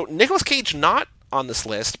 yeah. So Nicolas Cage not on this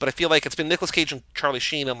list, but I feel like it's been Nicolas Cage and Charlie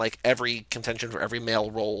Sheen in like every contention for every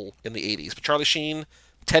male role in the 80s. But Charlie Sheen,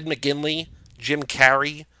 Ted McGinley, Jim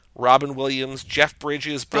Carrey, Robin Williams, Jeff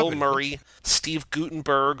Bridges, Bill Murray, Steve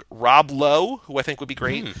Guttenberg, Rob Lowe, who I think would be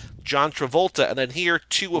great, John Travolta, and then here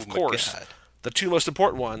two, of course, the two most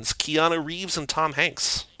important ones, Keanu Reeves and Tom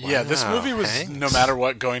Hanks. Yeah, this movie was, no matter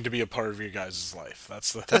what, going to be a part of your guys' life.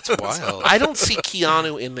 That's wild. I don't see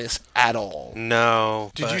Keanu in this at all.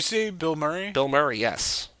 No. Did you see Bill Murray? Bill Murray,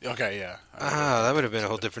 yes. Okay, yeah. That would have been a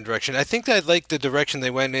whole different direction. I think that like the direction they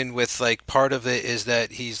went in with, like, part of it is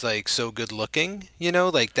that he's like so good looking,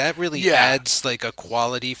 like that really adds like a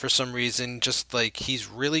quality for some reason. Just like he's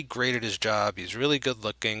really great at his job. He's really good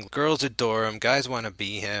looking. Girls adore him. Guys want to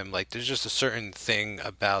be him. Like there's just a certain thing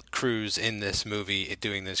about Cruise in this movie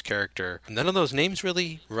doing this character. None of those names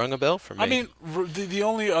really rung a bell for me. I mean, the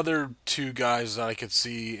only other two guys that I could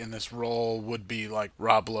see in this role would be like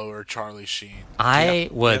Rob Lowe or Charlie Sheen. I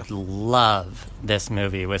would love this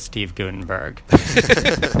movie with Steve Guttenberg.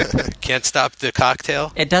 Can't Stop the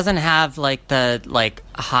Cocktail? It doesn't have like the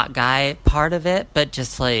hot guy part of it, but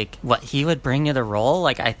just like what he would bring to the role,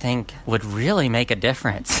 like I think would really make a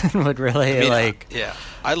difference. Would really yeah.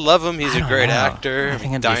 I love him. He's a great actor. I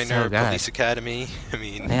think it'd be Diner, so good. Police Academy. I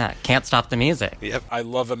mean, yeah, Can't Stop the Music. Yep. I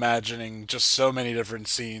love imagining just so many different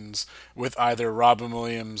scenes with either Robin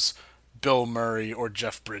Williams, Bill Murray, or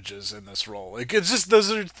Jeff Bridges in this role. Like, it's just,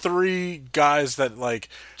 those are three guys that, like,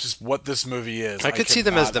 just what this movie is. I could see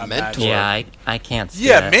them as the mentor. Yeah, I can't see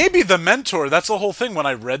Yeah, it. maybe the mentor. That's the whole thing. When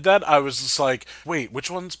I read that, I was just like, wait,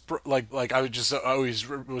 which one's like I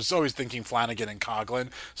was always thinking Flanagan and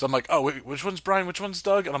Coughlin. So I'm like, oh wait, which one's Brian? Which one's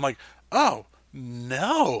Doug? And I'm like, oh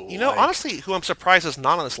no. You know, honestly, who I'm surprised is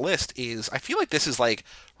not on this list is I feel like this is like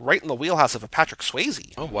right in the wheelhouse of a Patrick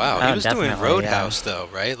Swayze. Oh wow, Oh, he was doing definitely, Roadhouse though,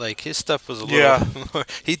 right? Like his stuff was a little.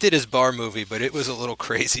 He did his bar movie, but it was a little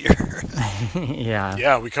crazier. Yeah.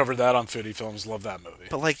 Yeah, we covered that on Foodie Films. Love that movie.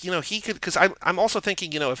 But like, you know, he could, because I'm also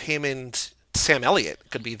thinking, you know, of him and Sam Elliott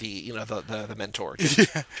could be the, you know, the mentor.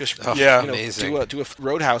 Just Yeah. you know, Amazing. do a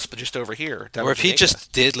Roadhouse, but just over here. down Or in if he Jamaica.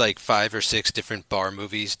 just did like 5 or 6 different bar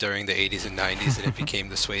movies during the 80s and 90s, and it became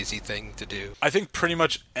the Swayze thing to do. I think pretty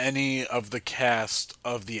much any of the cast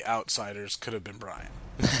of The Outsiders could have been Brian.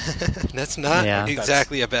 That's not Yeah.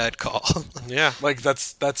 exactly a bad call. Yeah. Like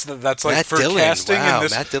that's like Matt for Dillon, casting wow, in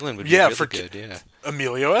this. Matt Dillon would be really good, yeah.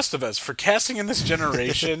 Emilio Estevez for casting in this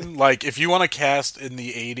generation. Like if you want to cast in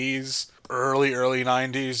the 80s, early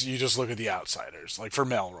 90s, you just look at The Outsiders. Like for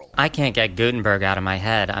male role. I can't get Gutenberg out of my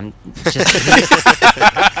head. I'm just.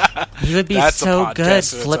 He would be That's a so podcast good in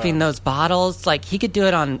its flipping own. those bottles. Like he could do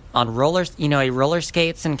it on rollers. You know, he roller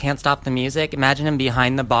skates and Can't Stop the Music. Imagine him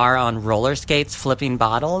behind the bar on roller skates flipping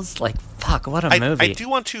bottles. Like fuck, what a movie! I do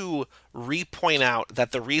want to re-point out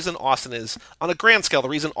that the reason Austin is, on a grand scale, the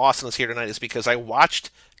reason Austin is here tonight is because I watched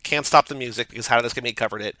Can't Stop the Music, because How Did This Get Made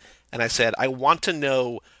covered it, and I said, I want to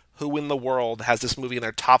know who in the world has this movie in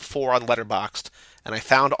their top 4 on Letterboxd, and I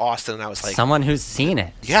found Austin, and I was like, Someone who's seen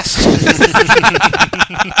it. yes.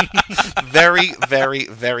 Very, very,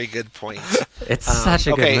 very good point. It's such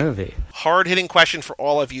a okay. good movie. Hard-hitting question for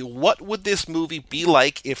all of you. What would this movie be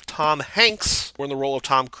like if Tom Hanks were in the role of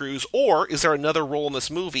Tom Cruise, or is there another role in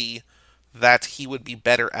this movie that he would be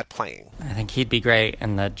better at playing? I think he'd be great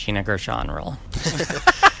in the Gina Gershon role.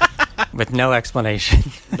 With no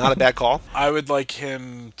explanation. Not a bad call. I would like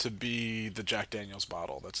him to be the Jack Daniels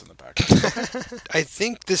bottle that's in the back. I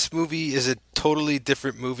think this movie is a totally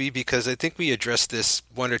different movie because I think we addressed this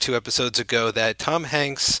 1 or 2 episodes ago that Tom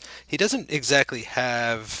Hanks, he doesn't exactly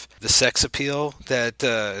have the sex appeal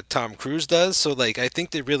that Tom Cruise does. So, like, I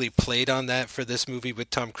think they really played on that for this movie with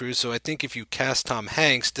Tom Cruise. So I think if you cast Tom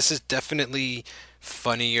Hanks, this is definitely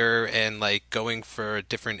funnier and like going for a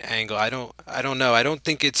different angle. I don't know. I don't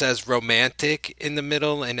think it's as romantic in the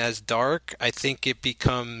middle and as dark. I think it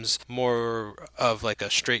becomes more of like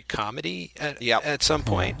a straight comedy at some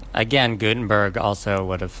point. Again, Gutenberg also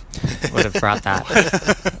would have brought that.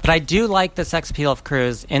 But I do like the sex appeal of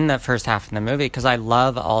Cruise in the first half of the movie because I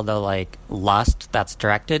love all the like lust that's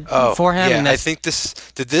directed for him. Yeah, and I think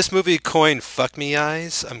this movie coin "fuck me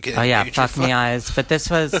eyes." I'm getting. Oh yeah, major fuck me eyes. But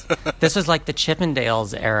this was like the Chippendales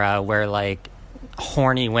era where like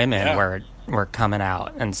horny women were coming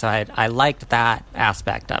out, and so I liked that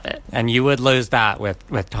aspect of it. And you would lose that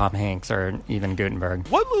with Tom Hanks or even Gutenberg.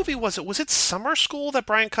 What movie was it? Was it Summer School that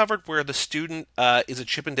Brian covered, where the student is a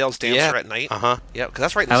Chippendales dancer at night? Yeah, because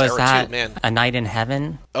that's right in this Was era that too, man. A Night in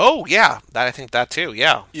Heaven? Oh yeah, I think that too.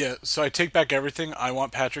 Yeah. Yeah, so I take back everything. I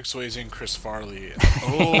want Patrick Swayze and Chris Farley.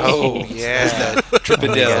 Oh yeah. Is that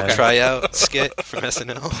Trippendale Yeah. tryout skit from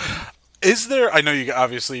SNL? Is there? I know you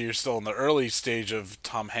obviously you're still in the early stage of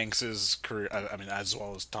Tom Hanks's career. I mean, as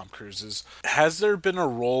well as Tom Cruise's. Has there been a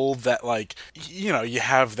role that, like, you know, you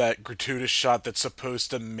have that gratuitous shot that's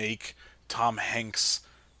supposed to make Tom Hanks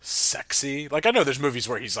sexy? Like, I know there's movies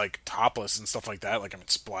where he's like topless and stuff like that. Like, I mean,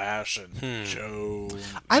 Splash and Joe.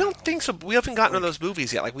 I don't think so. We haven't gotten to those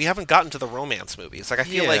movies yet. Like, we haven't gotten to the romance movies. Like, I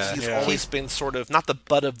feel like he's always been sort of not the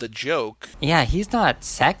butt of the joke. Yeah, he's not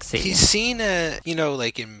sexy. He's seen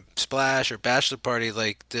like in Splash or Bachelor Party,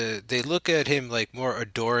 like they look at him like more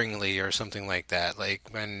adoringly or something like that. Like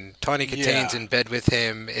when Tawny Kitane's in bed with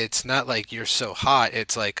him, it's not like you're so hot.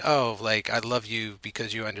 It's like, oh, like I love you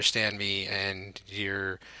because you understand me and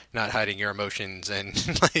you're not hiding your emotions and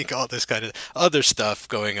like all this kind of other stuff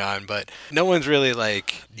going on. But no one's really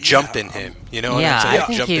like jumping him. You know what I'm saying? I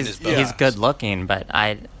think Jumping his boat. he's good looking, but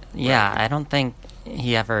I don't think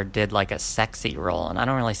he ever did like a sexy role, and I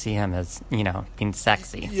don't really see him as, you know, being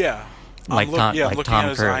sexy. Yeah. Like I'm like looking Tom at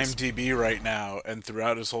his Cruise. IMDb right now, and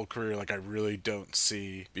throughout his whole career, like, I really don't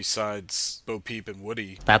see, besides Bo Peep and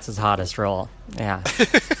Woody. That's his hottest role. Yeah.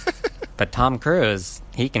 But Tom Cruise,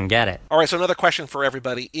 he can get it. All right, so another question for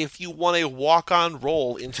everybody. If you want a walk-on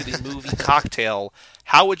role into the movie Cocktail,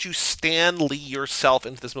 how would you Stan Lee yourself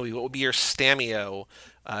into this movie? What would be your Stameo?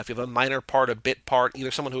 If you have a minor part, a bit part,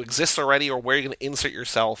 either someone who exists already or where you're going to insert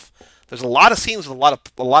yourself. There's a lot of scenes with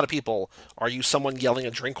a lot of people. Are you someone yelling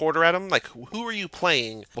a drink order at them? Like, who are you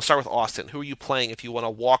playing? We'll start with Austin. Who are you playing if you want a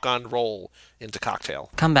walk-on role into Cocktail?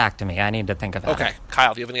 Come back to me. I need to think about it. Okay.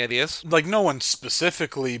 Kyle, do you have any ideas? Like, no one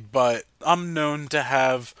specifically, but I'm known to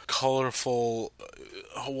have colorful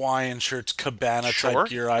Hawaiian shirts, cabana type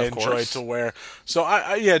gear I enjoy to wear. So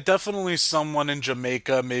yeah, definitely someone in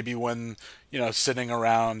Jamaica, maybe when, sitting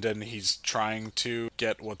around and he's trying to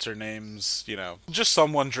get what's her name's, just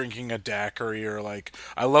someone drinking a daiquiri, or like,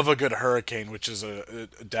 I love a good hurricane, which is a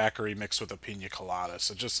daiquiri mixed with a pina colada.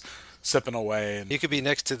 So just sipping away. And you could be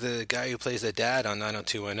next to the guy who plays the dad on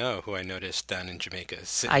 90210, who I noticed down in Jamaica.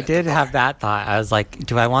 I did have that thought. I was like,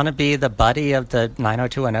 do I want to be the buddy of the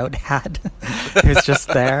 90210 dad who's just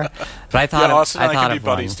there? But I thought, Austin and I thought could of be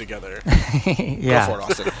buddies one. together. Yeah. Go for it,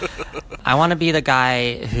 Austin. I want to be the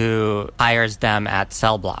guy who hires them at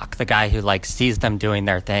Cell Block, the guy who like sees them doing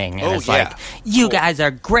their thing and is like, you guys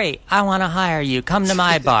are great. I want to hire you. Come to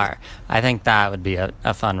my bar. I think that would be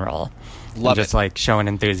a fun role. Love just it. like showing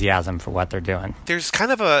enthusiasm for what they're doing. There's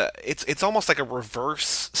kind of it's almost like a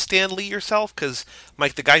reverse Stan Lee yourself, because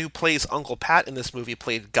Mike, the guy who plays Uncle Pat in this movie,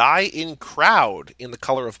 played Guy in Crowd in The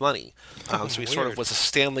Color of Money. So he sort of was a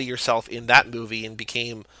Stan Lee yourself in that movie and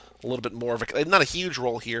became a little bit more of a, not a huge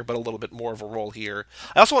role here, but a little bit more of a role here.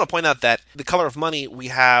 I also want to point out that The Color of Money, we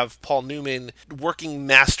have Paul Newman working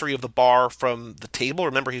mastery of the bar from the table.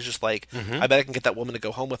 Remember, he's just like, I bet I can get that woman to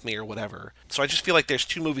go home with me or whatever. So I just feel like there's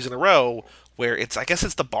two movies in a row where I guess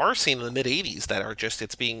it's the bar scene in the mid-'80s that are just,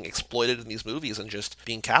 it's being exploited in these movies and just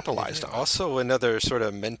being capitalized on. Also another sort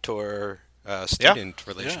of mentor student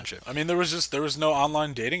relationship. Yeah. I mean, there was no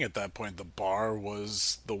online dating at that point. The bar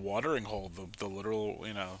was the watering hole, the literal,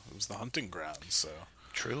 it was the hunting ground. So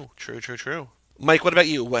True. Mike, what about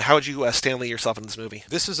you? How would you Stan Lee yourself in this movie?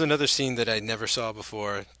 This is another scene that I never saw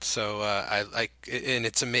before, so I like, and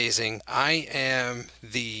it's amazing. I am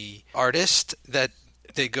the artist that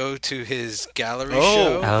they go to his gallery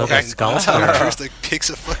show. Oh, okay. the sculptor. Tom Cruise like picks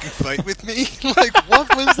a fucking fight with me. Like,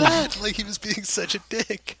 what was that? Like, he was being such a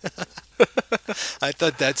dick. I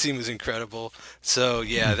thought that scene was incredible. So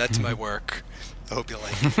yeah, that's my work. I hope you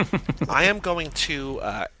like it. I am going to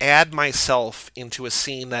add myself into a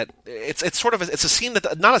scene that it's sort of it's a scene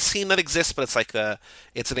that, not a scene that exists, but it's like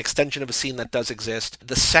it's an extension of a scene that does exist.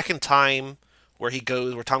 The second time where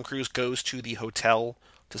Tom Cruise goes to the hotel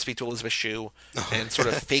to speak to Elizabeth Shue and sort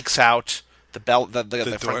of fakes out the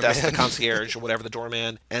front desk, the concierge or whatever, the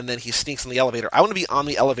doorman, and then he sneaks in the elevator. I want to be on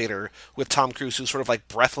the elevator with Tom Cruise, who sort of like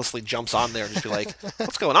breathlessly jumps on there and just be like,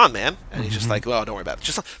 "What's going on, man?" And he's just like, "Well, don't worry about it."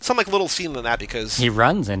 Just some like little scene in that, because He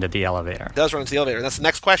runs into the elevator. he does run into the elevator. And that's the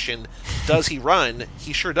next question. Does he run?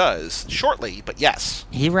 He sure does. Shortly, but yes.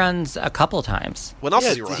 He runs a couple times. When else Yeah,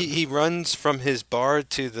 does he run? he runs from his bar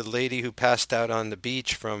to the lady who passed out on the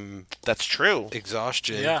beach from That's true.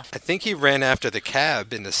 exhaustion. Yeah. I think he ran after the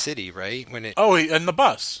cab in the city, right? When it. and the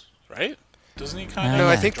bus, right? Doesn't he kind of? No,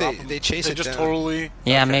 I yeah. think they chase They it just down. totally.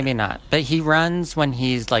 Yeah, okay. maybe not. But he runs when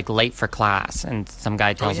he's like late for class, and some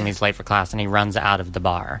guy tells him yeah. he's late for class, and he runs out of the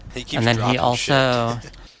bar. He keeps and then he dropping also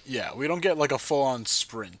Yeah, we don't get like a full-on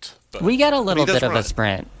sprint, but we get a little does bit of run. a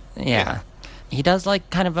sprint. Yeah. He does like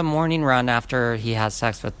kind of a morning run after he has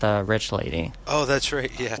sex with the rich lady. Oh, that's right.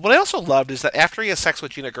 Yeah. What I also loved is that after he has sex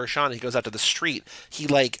with Gina Gershon, he goes out to the street. He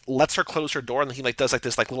like lets her close her door, and then he like does like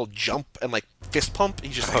this like little jump and like fist pump.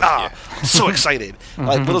 He's just like, I'm so excited.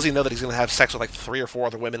 Like, little does he know that he's gonna have sex with like 3 or 4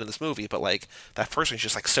 other women in this movie, but like that first one he's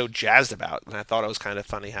just like so jazzed about. And I thought it was kind of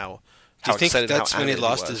funny how. Do you think excited that's how when he animated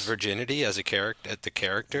lost was. his virginity as a character? At the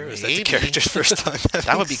character? Is that Maybe. the character's first time?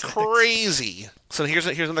 That would be crazy. So here's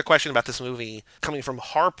another question about this movie coming from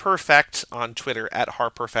Harperfect on Twitter at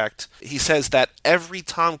Harperfect. He says that every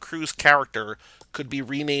Tom Cruise character could be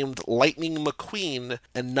renamed Lightning McQueen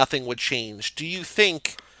and nothing would change. Do you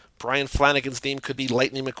think Brian Flanagan's name could be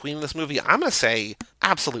Lightning McQueen in this movie? I'm going to say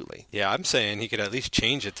absolutely. Yeah, I'm saying he could at least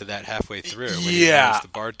change it to that halfway through. When Yeah. he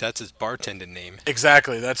knows that's his bartending name.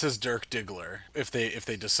 Exactly, that's his Dirk Diggler. If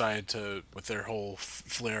they decide to, with their whole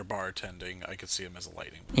flair bartending, I could see him as a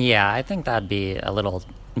lightning. Yeah, I think that'd be a little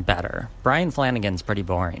better. Brian Flanagan's pretty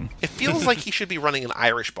boring. It feels like he should be running an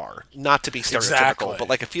Irish bar. Not to be stereotypical, Exactly. but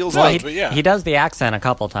like it feels Well, like... but yeah. He does the accent a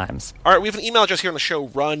couple times. All right, we have an email address here on the show,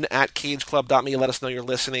 run@cageclub.me. Let us know you're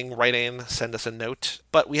listening. Write in, send us a note.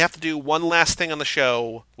 But we have to do one last thing on the show.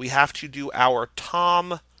 We have to do our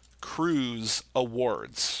Tom Cruise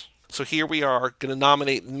Awards. So here we are going to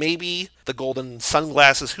nominate maybe the Golden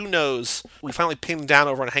Sunglasses. Who knows? We finally pinned down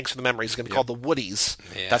over on Hanks for the Memories. It's going to be called the Woodies.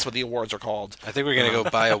 Yeah. That's what the awards are called. I think we're going to go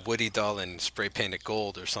buy a Woody doll and spray paint it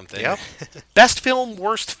gold or something. Yep. Best film,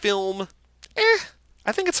 worst film.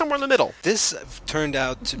 I think it's somewhere in the middle. This turned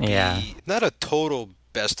out to be Yeah. not a total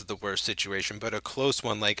best of the worst situation, but a close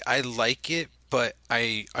one. Like, I like it, but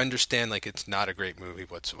I understand, like, it's not a great movie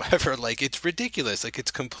whatsoever. Like, it's ridiculous. Like,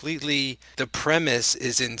 it's completely... The premise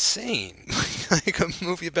is insane. Like, a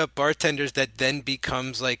movie about bartenders that then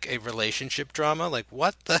becomes, like, a relationship drama. Like,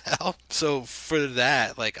 what the hell? So, for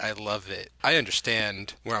that, like, I love it. I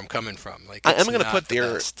understand where I'm coming from. Like, I'm it's going to not put the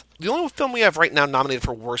there... best. The only film we have right now nominated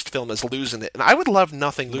for worst film is Losing It. And I would love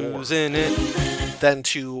nothing more Losing it. than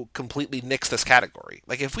to completely nix this category.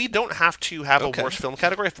 Like, if we don't have to have Okay. a worst film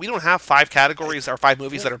category, if we don't have 5 categories or 5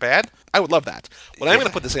 movies that are bad, I would love that. What I'm going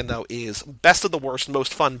to put this in, though, is best of the worst,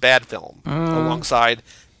 most fun bad film, alongside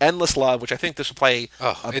Endless Love, which I think this will play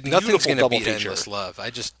a Nothing's beautiful going to double beat feature. Endless Love.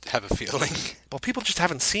 I just have a feeling. Well, people just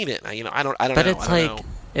haven't seen it. I don't But know. it's I don't like know.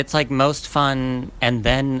 it's like most fun and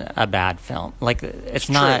then a bad film. Like it's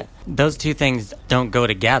not true. those two things don't go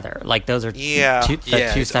together. Like those are Yeah. two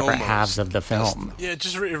Yeah, it's separate almost halves of the film. Yeah,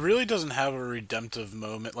 it really doesn't have a redemptive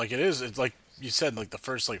moment. Like, it's like you said, like the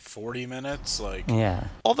first like 40 minutes, like Yeah.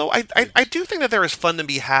 Although I do think that there is fun to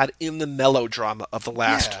be had in the melodrama of the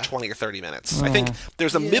last Yeah. 20 or 30 minutes. I think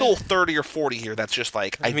there's a middle 30 or 40 here that's just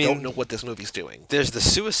like, I mean- don't know what this movie's doing. There's the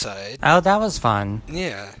suicide. Oh, that was fun.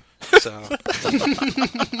 Yeah. So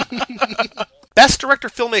Best director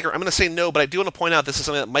filmmaker, I'm going to say no, but I do want to point out this is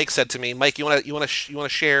something that Mike said to me. Mike, you want to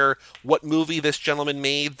share what movie this gentleman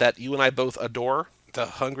made that you and I both adore? the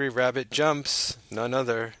hungry rabbit jumps, none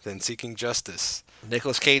other than Seeking Justice.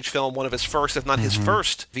 Nicolas Cage film, one of his first, if not his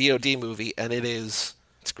first, VOD movie, and it is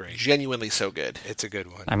It's great. genuinely so good. It's a good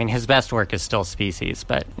one. I mean, his best work is still Species,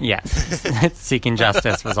 but yes, Seeking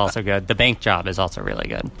Justice was also good. The Bank Job is also really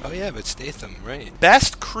good. Oh yeah, but Statham, right?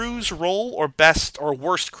 Best cruise role or best or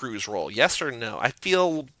worst cruise role? Yes or no? I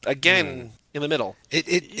feel again in the middle.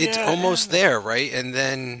 It's almost there, right? And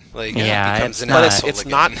then like Yeah, it becomes it's an not- But asshole it's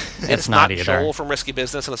again. not. It's It's not not either. Joel from Risky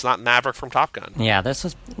Business, and it's not Maverick from Top Gun. Yeah, this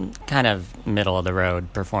was kind of middle of the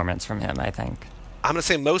road performance from him, I think. I'm gonna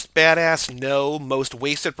say most badass, no. Most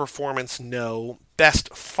wasted performance, no.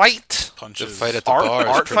 Best fight, The punches. fight at the art bar is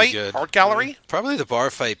art pretty fight, good. art gallery. Probably the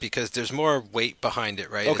bar fight because there's more weight behind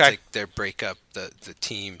it, right? Okay. It's like their breakup, the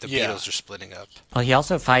team, the Yeah. Beatles are splitting up. Well, he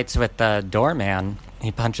also fights with the doorman.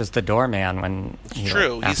 He punches the doorman when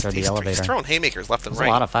True, after the he's elevator. throwing haymakers left and There's right.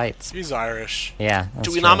 a lot of fights. He's Irish. Yeah. that's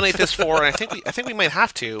Do we true. nominate this for? And I think we might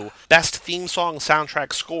have to. Best theme song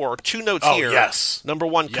soundtrack score. 2 notes Oh, here. yes. Number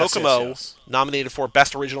 1, Yes, Kokomo, yes. nominated for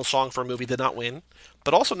best original song for a movie, did not win.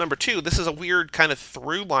 But also number 2, this is a weird kind of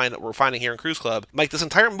through line that we're finding here in Cruise Club. Mike, this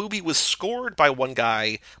entire movie was scored by one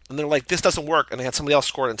guy, and they're like, this doesn't work, and they had somebody else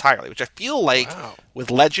score it entirely. Which I feel like Wow. with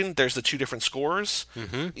Legend, there's the 2 different scores.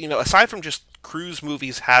 You know, aside from just cruise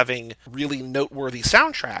movies having really noteworthy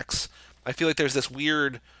soundtracks, I feel like there's this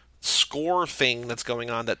weird score thing that's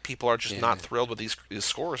going on that people are just not thrilled with these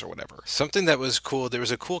scores or whatever. Something that was cool, there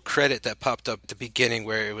was a cool credit that popped up at the beginning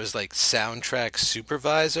where it was like soundtrack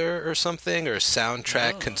supervisor or something, or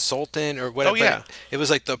soundtrack consultant or whatever. Oh, yeah. It was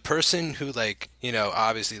like the person who, like, you know,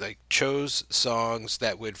 obviously like chose songs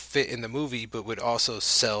that would fit in the movie but would also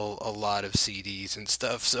sell a lot of CDs and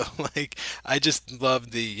stuff. So like I just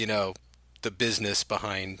love the, you know, the business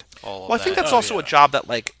behind all of Well, I that. think that's also a job that,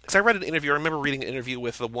 like, because I read an interview, I remember reading an interview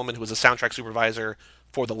with a woman who was a soundtrack supervisor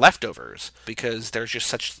for The Leftovers, because there's just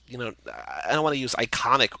such, you know, I don't want to use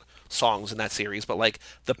iconic songs in that series, but like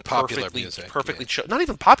the Popular perfectly, music, perfectly, yeah. not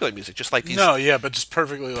even popular music, just like these No, yeah, but just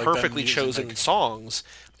perfectly like that perfectly music, chosen like- songs,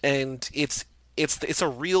 and it's a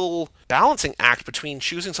real balancing act between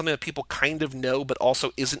choosing something that people kind of know but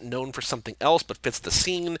also isn't known for something else but fits the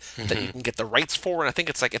scene that you can get the rights for. And I think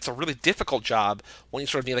it's a really difficult job when you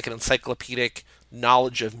sort of need like an encyclopedic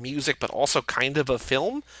knowledge of music but also kind of a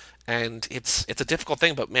film. And it's a difficult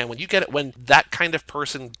thing, but man, when you get it, when that kind of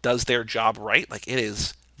person does their job right, like, it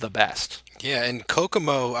is the best. Yeah, and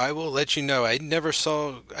Kokomo, I will let you know, I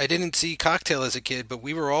didn't see Cocktail as a kid, but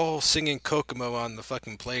we were all singing Kokomo on the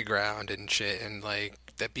fucking playground and shit, and like,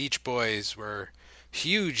 the Beach Boys were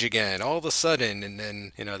huge again, all of a sudden, and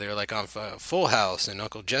then, you know, they were like on Full House, and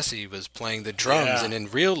Uncle Jesse was playing the drums, Yeah. and in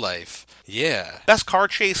real life, yeah. Best car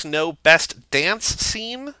chase, no. Best dance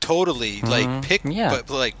scene. Totally, like, pick, Yeah. but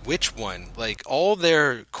like, which one? Like, all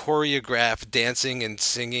their choreographed dancing and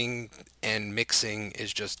singing and mixing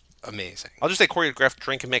is just amazing. I'll just say choreographed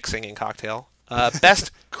drink mixing in Cocktail.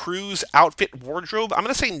 Best cruise outfit wardrobe? I'm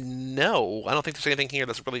going to say no. I don't think there's anything here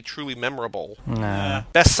that's really truly memorable. Nah.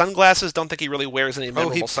 Best sunglasses? Don't think he really wears any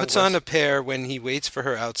memorable he sunglasses. puts on a pair when he waits for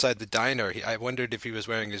her outside the diner. I wondered if he was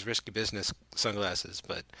wearing his Risky Business sunglasses,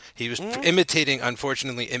 but he was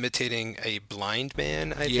unfortunately imitating a blind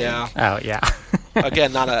man, I think. Oh, yeah.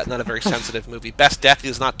 Again, not a very sensitive movie. Best death, he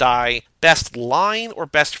does not die. Best line or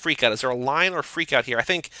best freakout? Is there a line or freakout here? I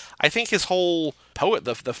think his whole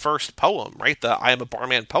the first poem, right? The I Am a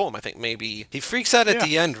Barman poem, I think maybe. He freaks out at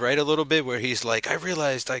the end, right, a little bit, where he's like, I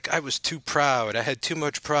realized, like, I was too proud. I had too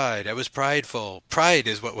much pride. I was prideful. Pride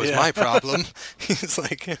is what was my problem. He's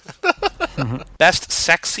like... Best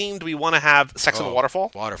sex scene? Do we want to have sex in the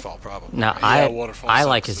waterfall? Waterfall, probably. No, Waterfall I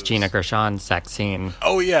like his sex Gina is- Gershon sex scene.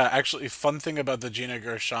 Oh yeah, actually, fun thing about the Gina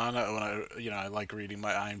Gershon, when I like reading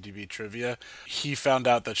my IMDb trivia, he found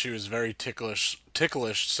out that she was very ticklish.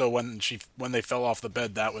 So when they fell off the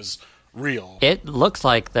bed, that was real. It looks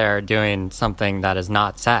like they're doing something that is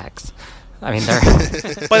not sex. I mean,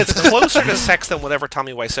 they're But it's closer to sex than whatever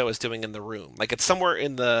Tommy Wiseau is doing in The Room. Like, it's somewhere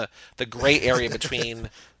in the gray area between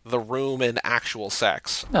The Room and actual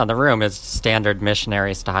sex. no. The Room is standard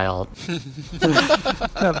missionary style.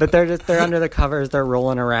 No, but they're under the covers. They're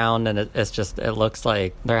rolling around, and it looks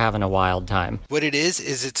like they're having a wild time. What it is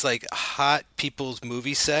it's like hot people's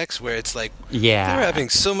movie sex, where it's like, Yeah. they're having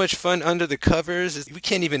so much fun under the covers. We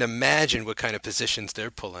can't even imagine what kind of positions they're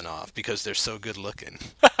pulling off because they're so good looking.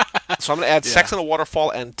 So I'm going to add sex in a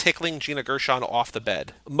waterfall and tickling Gina Gershon off the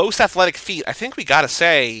bed. Most athletic feat, I think we got to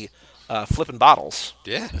say flipping bottles.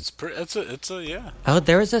 Yeah. It's a yeah. Oh,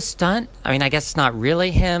 there was a stunt. I mean, I guess it's not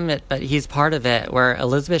really him, but he's part of it, where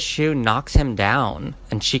Elizabeth Shue knocks him down,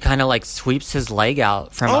 and she kind of like sweeps his leg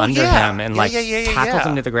out from under him and tackles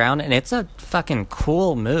him to the ground, and it's a fucking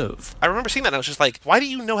cool move. I remember seeing that, and I was just like, why do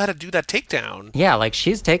you know how to do that takedown? Yeah, like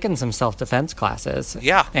she's taken some self-defense classes.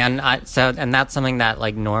 Yeah. And that's something that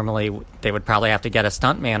like normally they would probably have to get a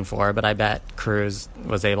stuntman for, but I bet Cruise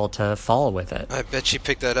was able to fall with it. I bet she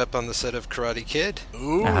picked that up on the set of Karate Kid.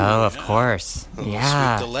 Ooh, Oh, of course. Sweep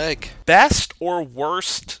Yeah. the leg. Best or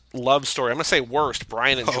worst love story? I'm going to say worst,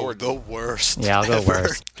 Brian and Jordan. The worst. Yeah, I'll go ever.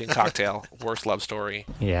 worst. Gin Cocktail, worst love story.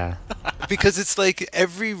 Yeah. Because it's like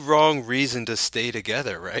every wrong reason to stay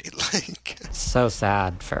together, right? Like, So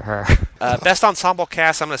sad for her. Best ensemble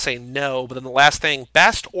cast, I'm going to say no. But then the last thing,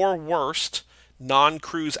 best or worst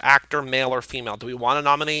non-cruise actor, male or female? Do we want to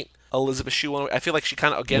nominate Elizabeth Shue? I feel like she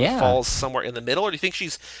kind of falls somewhere in the middle. Or do you think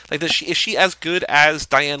she's like is she as good as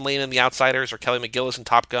Diane Lane in The Outsiders or Kelly McGillis in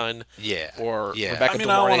Top Gun? Yeah. Or Yeah. Rebecca I mean,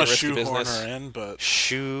 De I don't Mornay want in to Risky shoehorn Business? her in, but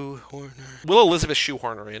Shoehorner. Will Elizabeth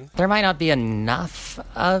shoehorn her in? There might not be enough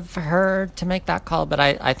of her to make that call, but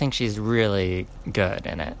I think she's really good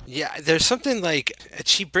in it. Yeah, there's something like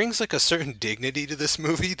she brings like a certain dignity to this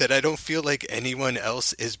movie that I don't feel like anyone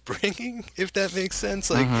else is bringing, if that makes sense.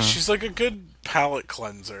 Like she's like a good palate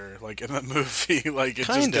cleanser, like in the movie. Like it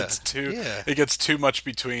Kinda, just gets too much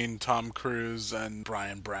between Tom Cruise and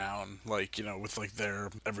Brian Brown, like, with like their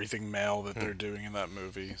everything male that they're doing in that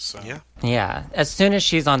movie. So Yeah. As soon as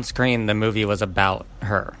she's on screen, the movie was about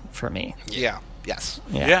her for me. Yeah. Yes.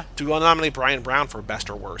 Yeah. Do we want to nominate Brian Brown for best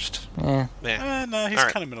or worst? Eh. no, he's All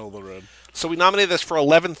right. kind of middle of the road. So we nominated this for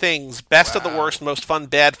 11 things. Best of the worst, most fun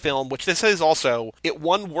bad film, which this is also, it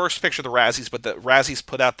won Worst Picture of the Razzies, but the Razzies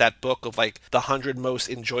put out that book of like the 100 most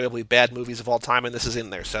enjoyably bad movies of all time, and this is in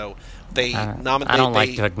there. So they nominated... I don't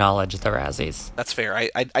like to acknowledge the Razzies. That's fair.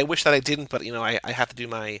 I wish that I didn't, but I have to do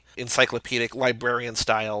my encyclopedic librarian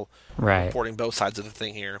style Right. reporting both sides of the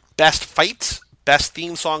thing here. Best fight, best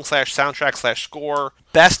theme song / soundtrack / score,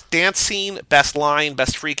 best dance scene, best line,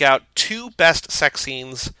 best freak out, 2 best sex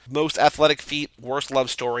scenes, most athletic feat, worst love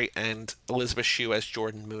story, and Elizabeth Shue as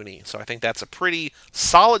Jordan Mooney. So I think that's a pretty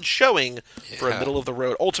solid showing for a middle of the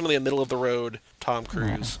road, ultimately a middle of the road Tom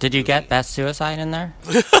Cruise. Did you get Best Suicide in there?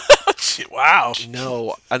 Wow.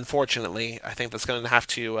 No, unfortunately, I think that's going to have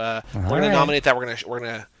to. We're going to right. nominate that. We're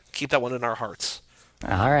going to keep that one in our hearts.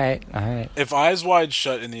 All right. If Eyes Wide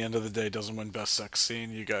Shut in the end of the day doesn't win best sex scene,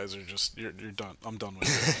 you guys are just you're done. I'm done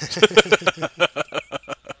with it.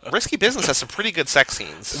 Risky Business has some pretty good sex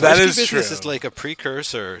scenes. That Risky is Business true. is like a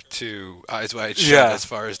precursor to Eyes Wide Shut Yeah. as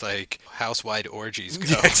far as like house-wide orgies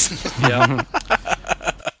go. Yeah.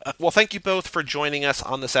 Well, thank you both for joining us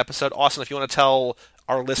on this episode. Austin, if you want to tell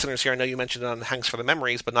our listeners here, I know you mentioned it on Hanks for the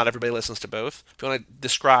Memories, but not everybody listens to both. If you want to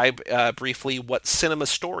describe briefly what Cinema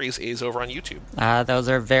Stories is over on YouTube. Those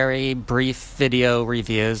are very brief video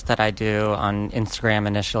reviews that I do on Instagram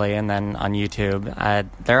initially, and then on YouTube.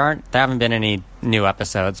 There haven't been any new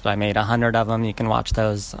episodes, but I made 100 of them. You can watch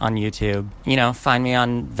those on YouTube. Find me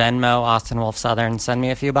on Venmo, Austin Wolf Southern. Send me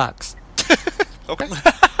a few bucks. Okay.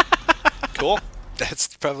 Cool.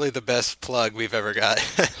 That's probably the best plug we've ever got.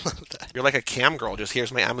 I love that. You're like a cam girl. Just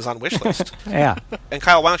here's my Amazon wish list. Yeah. And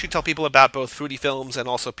Kyle, why don't you tell people about both Foodie Films and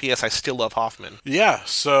also P.S. I Still Love Hoffman? Yeah,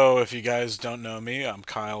 so if you guys don't know me, I'm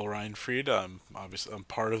Kyle Reinfried. I'm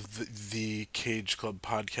part of the Cage Club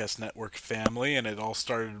Podcast Network family, and it all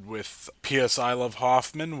started with P.S. I Love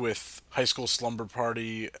Hoffman with High School Slumber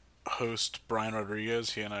Party host Brian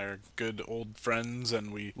Rodriguez. He and I are good old friends,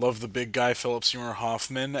 and we love the big guy Philip Seymour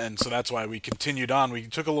Hoffman, and so that's why we continued on. We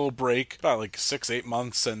took a little break, about like 6-8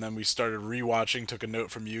 months, and then we started rewatching, took a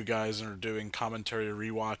note from you guys, and are doing commentary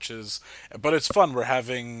rewatches. But it's fun. We're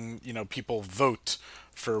having, people vote.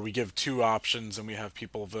 We give 2 options and we have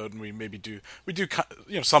people vote, and we do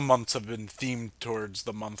some months have been themed towards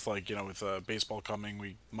the month, like, with baseball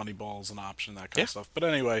coming, Moneyball's an option, that kind of stuff. But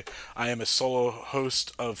anyway, I am a solo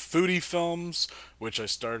host of Foodie Films, which I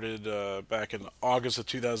started back in August of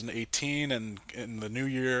 2018, and in the new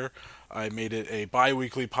year I made it a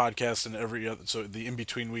bi-weekly podcast, and so the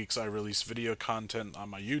in-between weeks I release video content on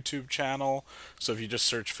my YouTube channel. So if you just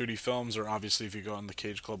search Foodie Films, or obviously if you go on the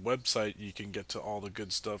Cage Club website, you can get to all the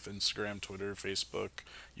good stuff: Instagram, Twitter, Facebook,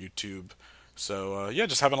 YouTube. So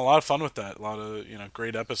just having a lot of fun with that. A lot of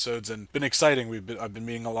great episodes, and been exciting. I've been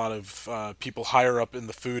meeting a lot of people higher up in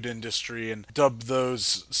the food industry, and dubbed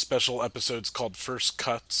those special episodes called First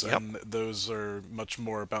Cuts. Yep. And those are much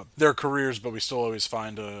more about their careers, but we still always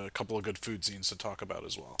find a couple of good food scenes to talk about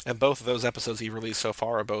as well. And both of those episodes you've released so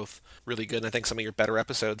far are both really good, and I think some of your better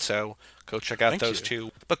episodes, so go check out those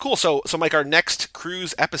too. But cool, so Mike, our next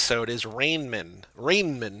cruise episode is Rainman.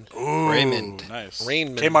 Ooh, Raymond. Nice.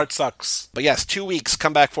 Rainman. Kmart sucks. But yes, 2 weeks,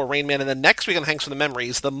 come back for Rain Man, and then next week on Hanks from the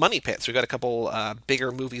Memories, The Money Pit. So we've got a couple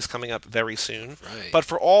bigger movies coming up very soon. Right. But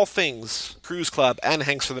for all things Cruise Club and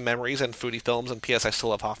Hanks from the Memories and Foodie Films and P.S. I Still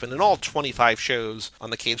Love Hoffman and all 25 shows on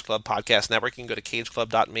the Cage Club Podcast Network, you can go to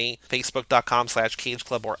cageclub.me,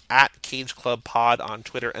 facebook.com/cageclub, or at cageclubpod on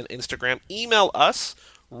Twitter and Instagram. Email us,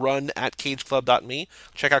 run@cageclub.me.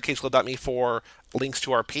 Check out cageclub.me for links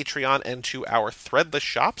to our Patreon and to our Threadless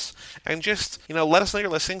shops. And just, let us know you're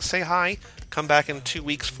listening. Say hi. Come back in 2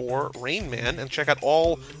 weeks for Rain Man and check out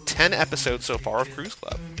all 10 episodes so far of Cruise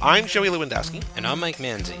Club. I'm Joey Lewandowski. And I'm Mike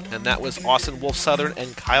Manzi. And that was Austin Wolf Southern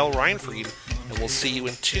and Kyle Reinfried. And we'll see you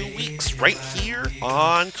in 2 weeks right here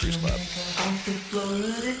on Cruise Club.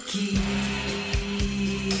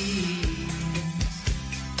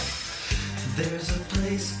 There's a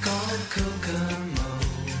place called Kokomo.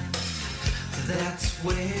 That's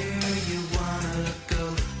where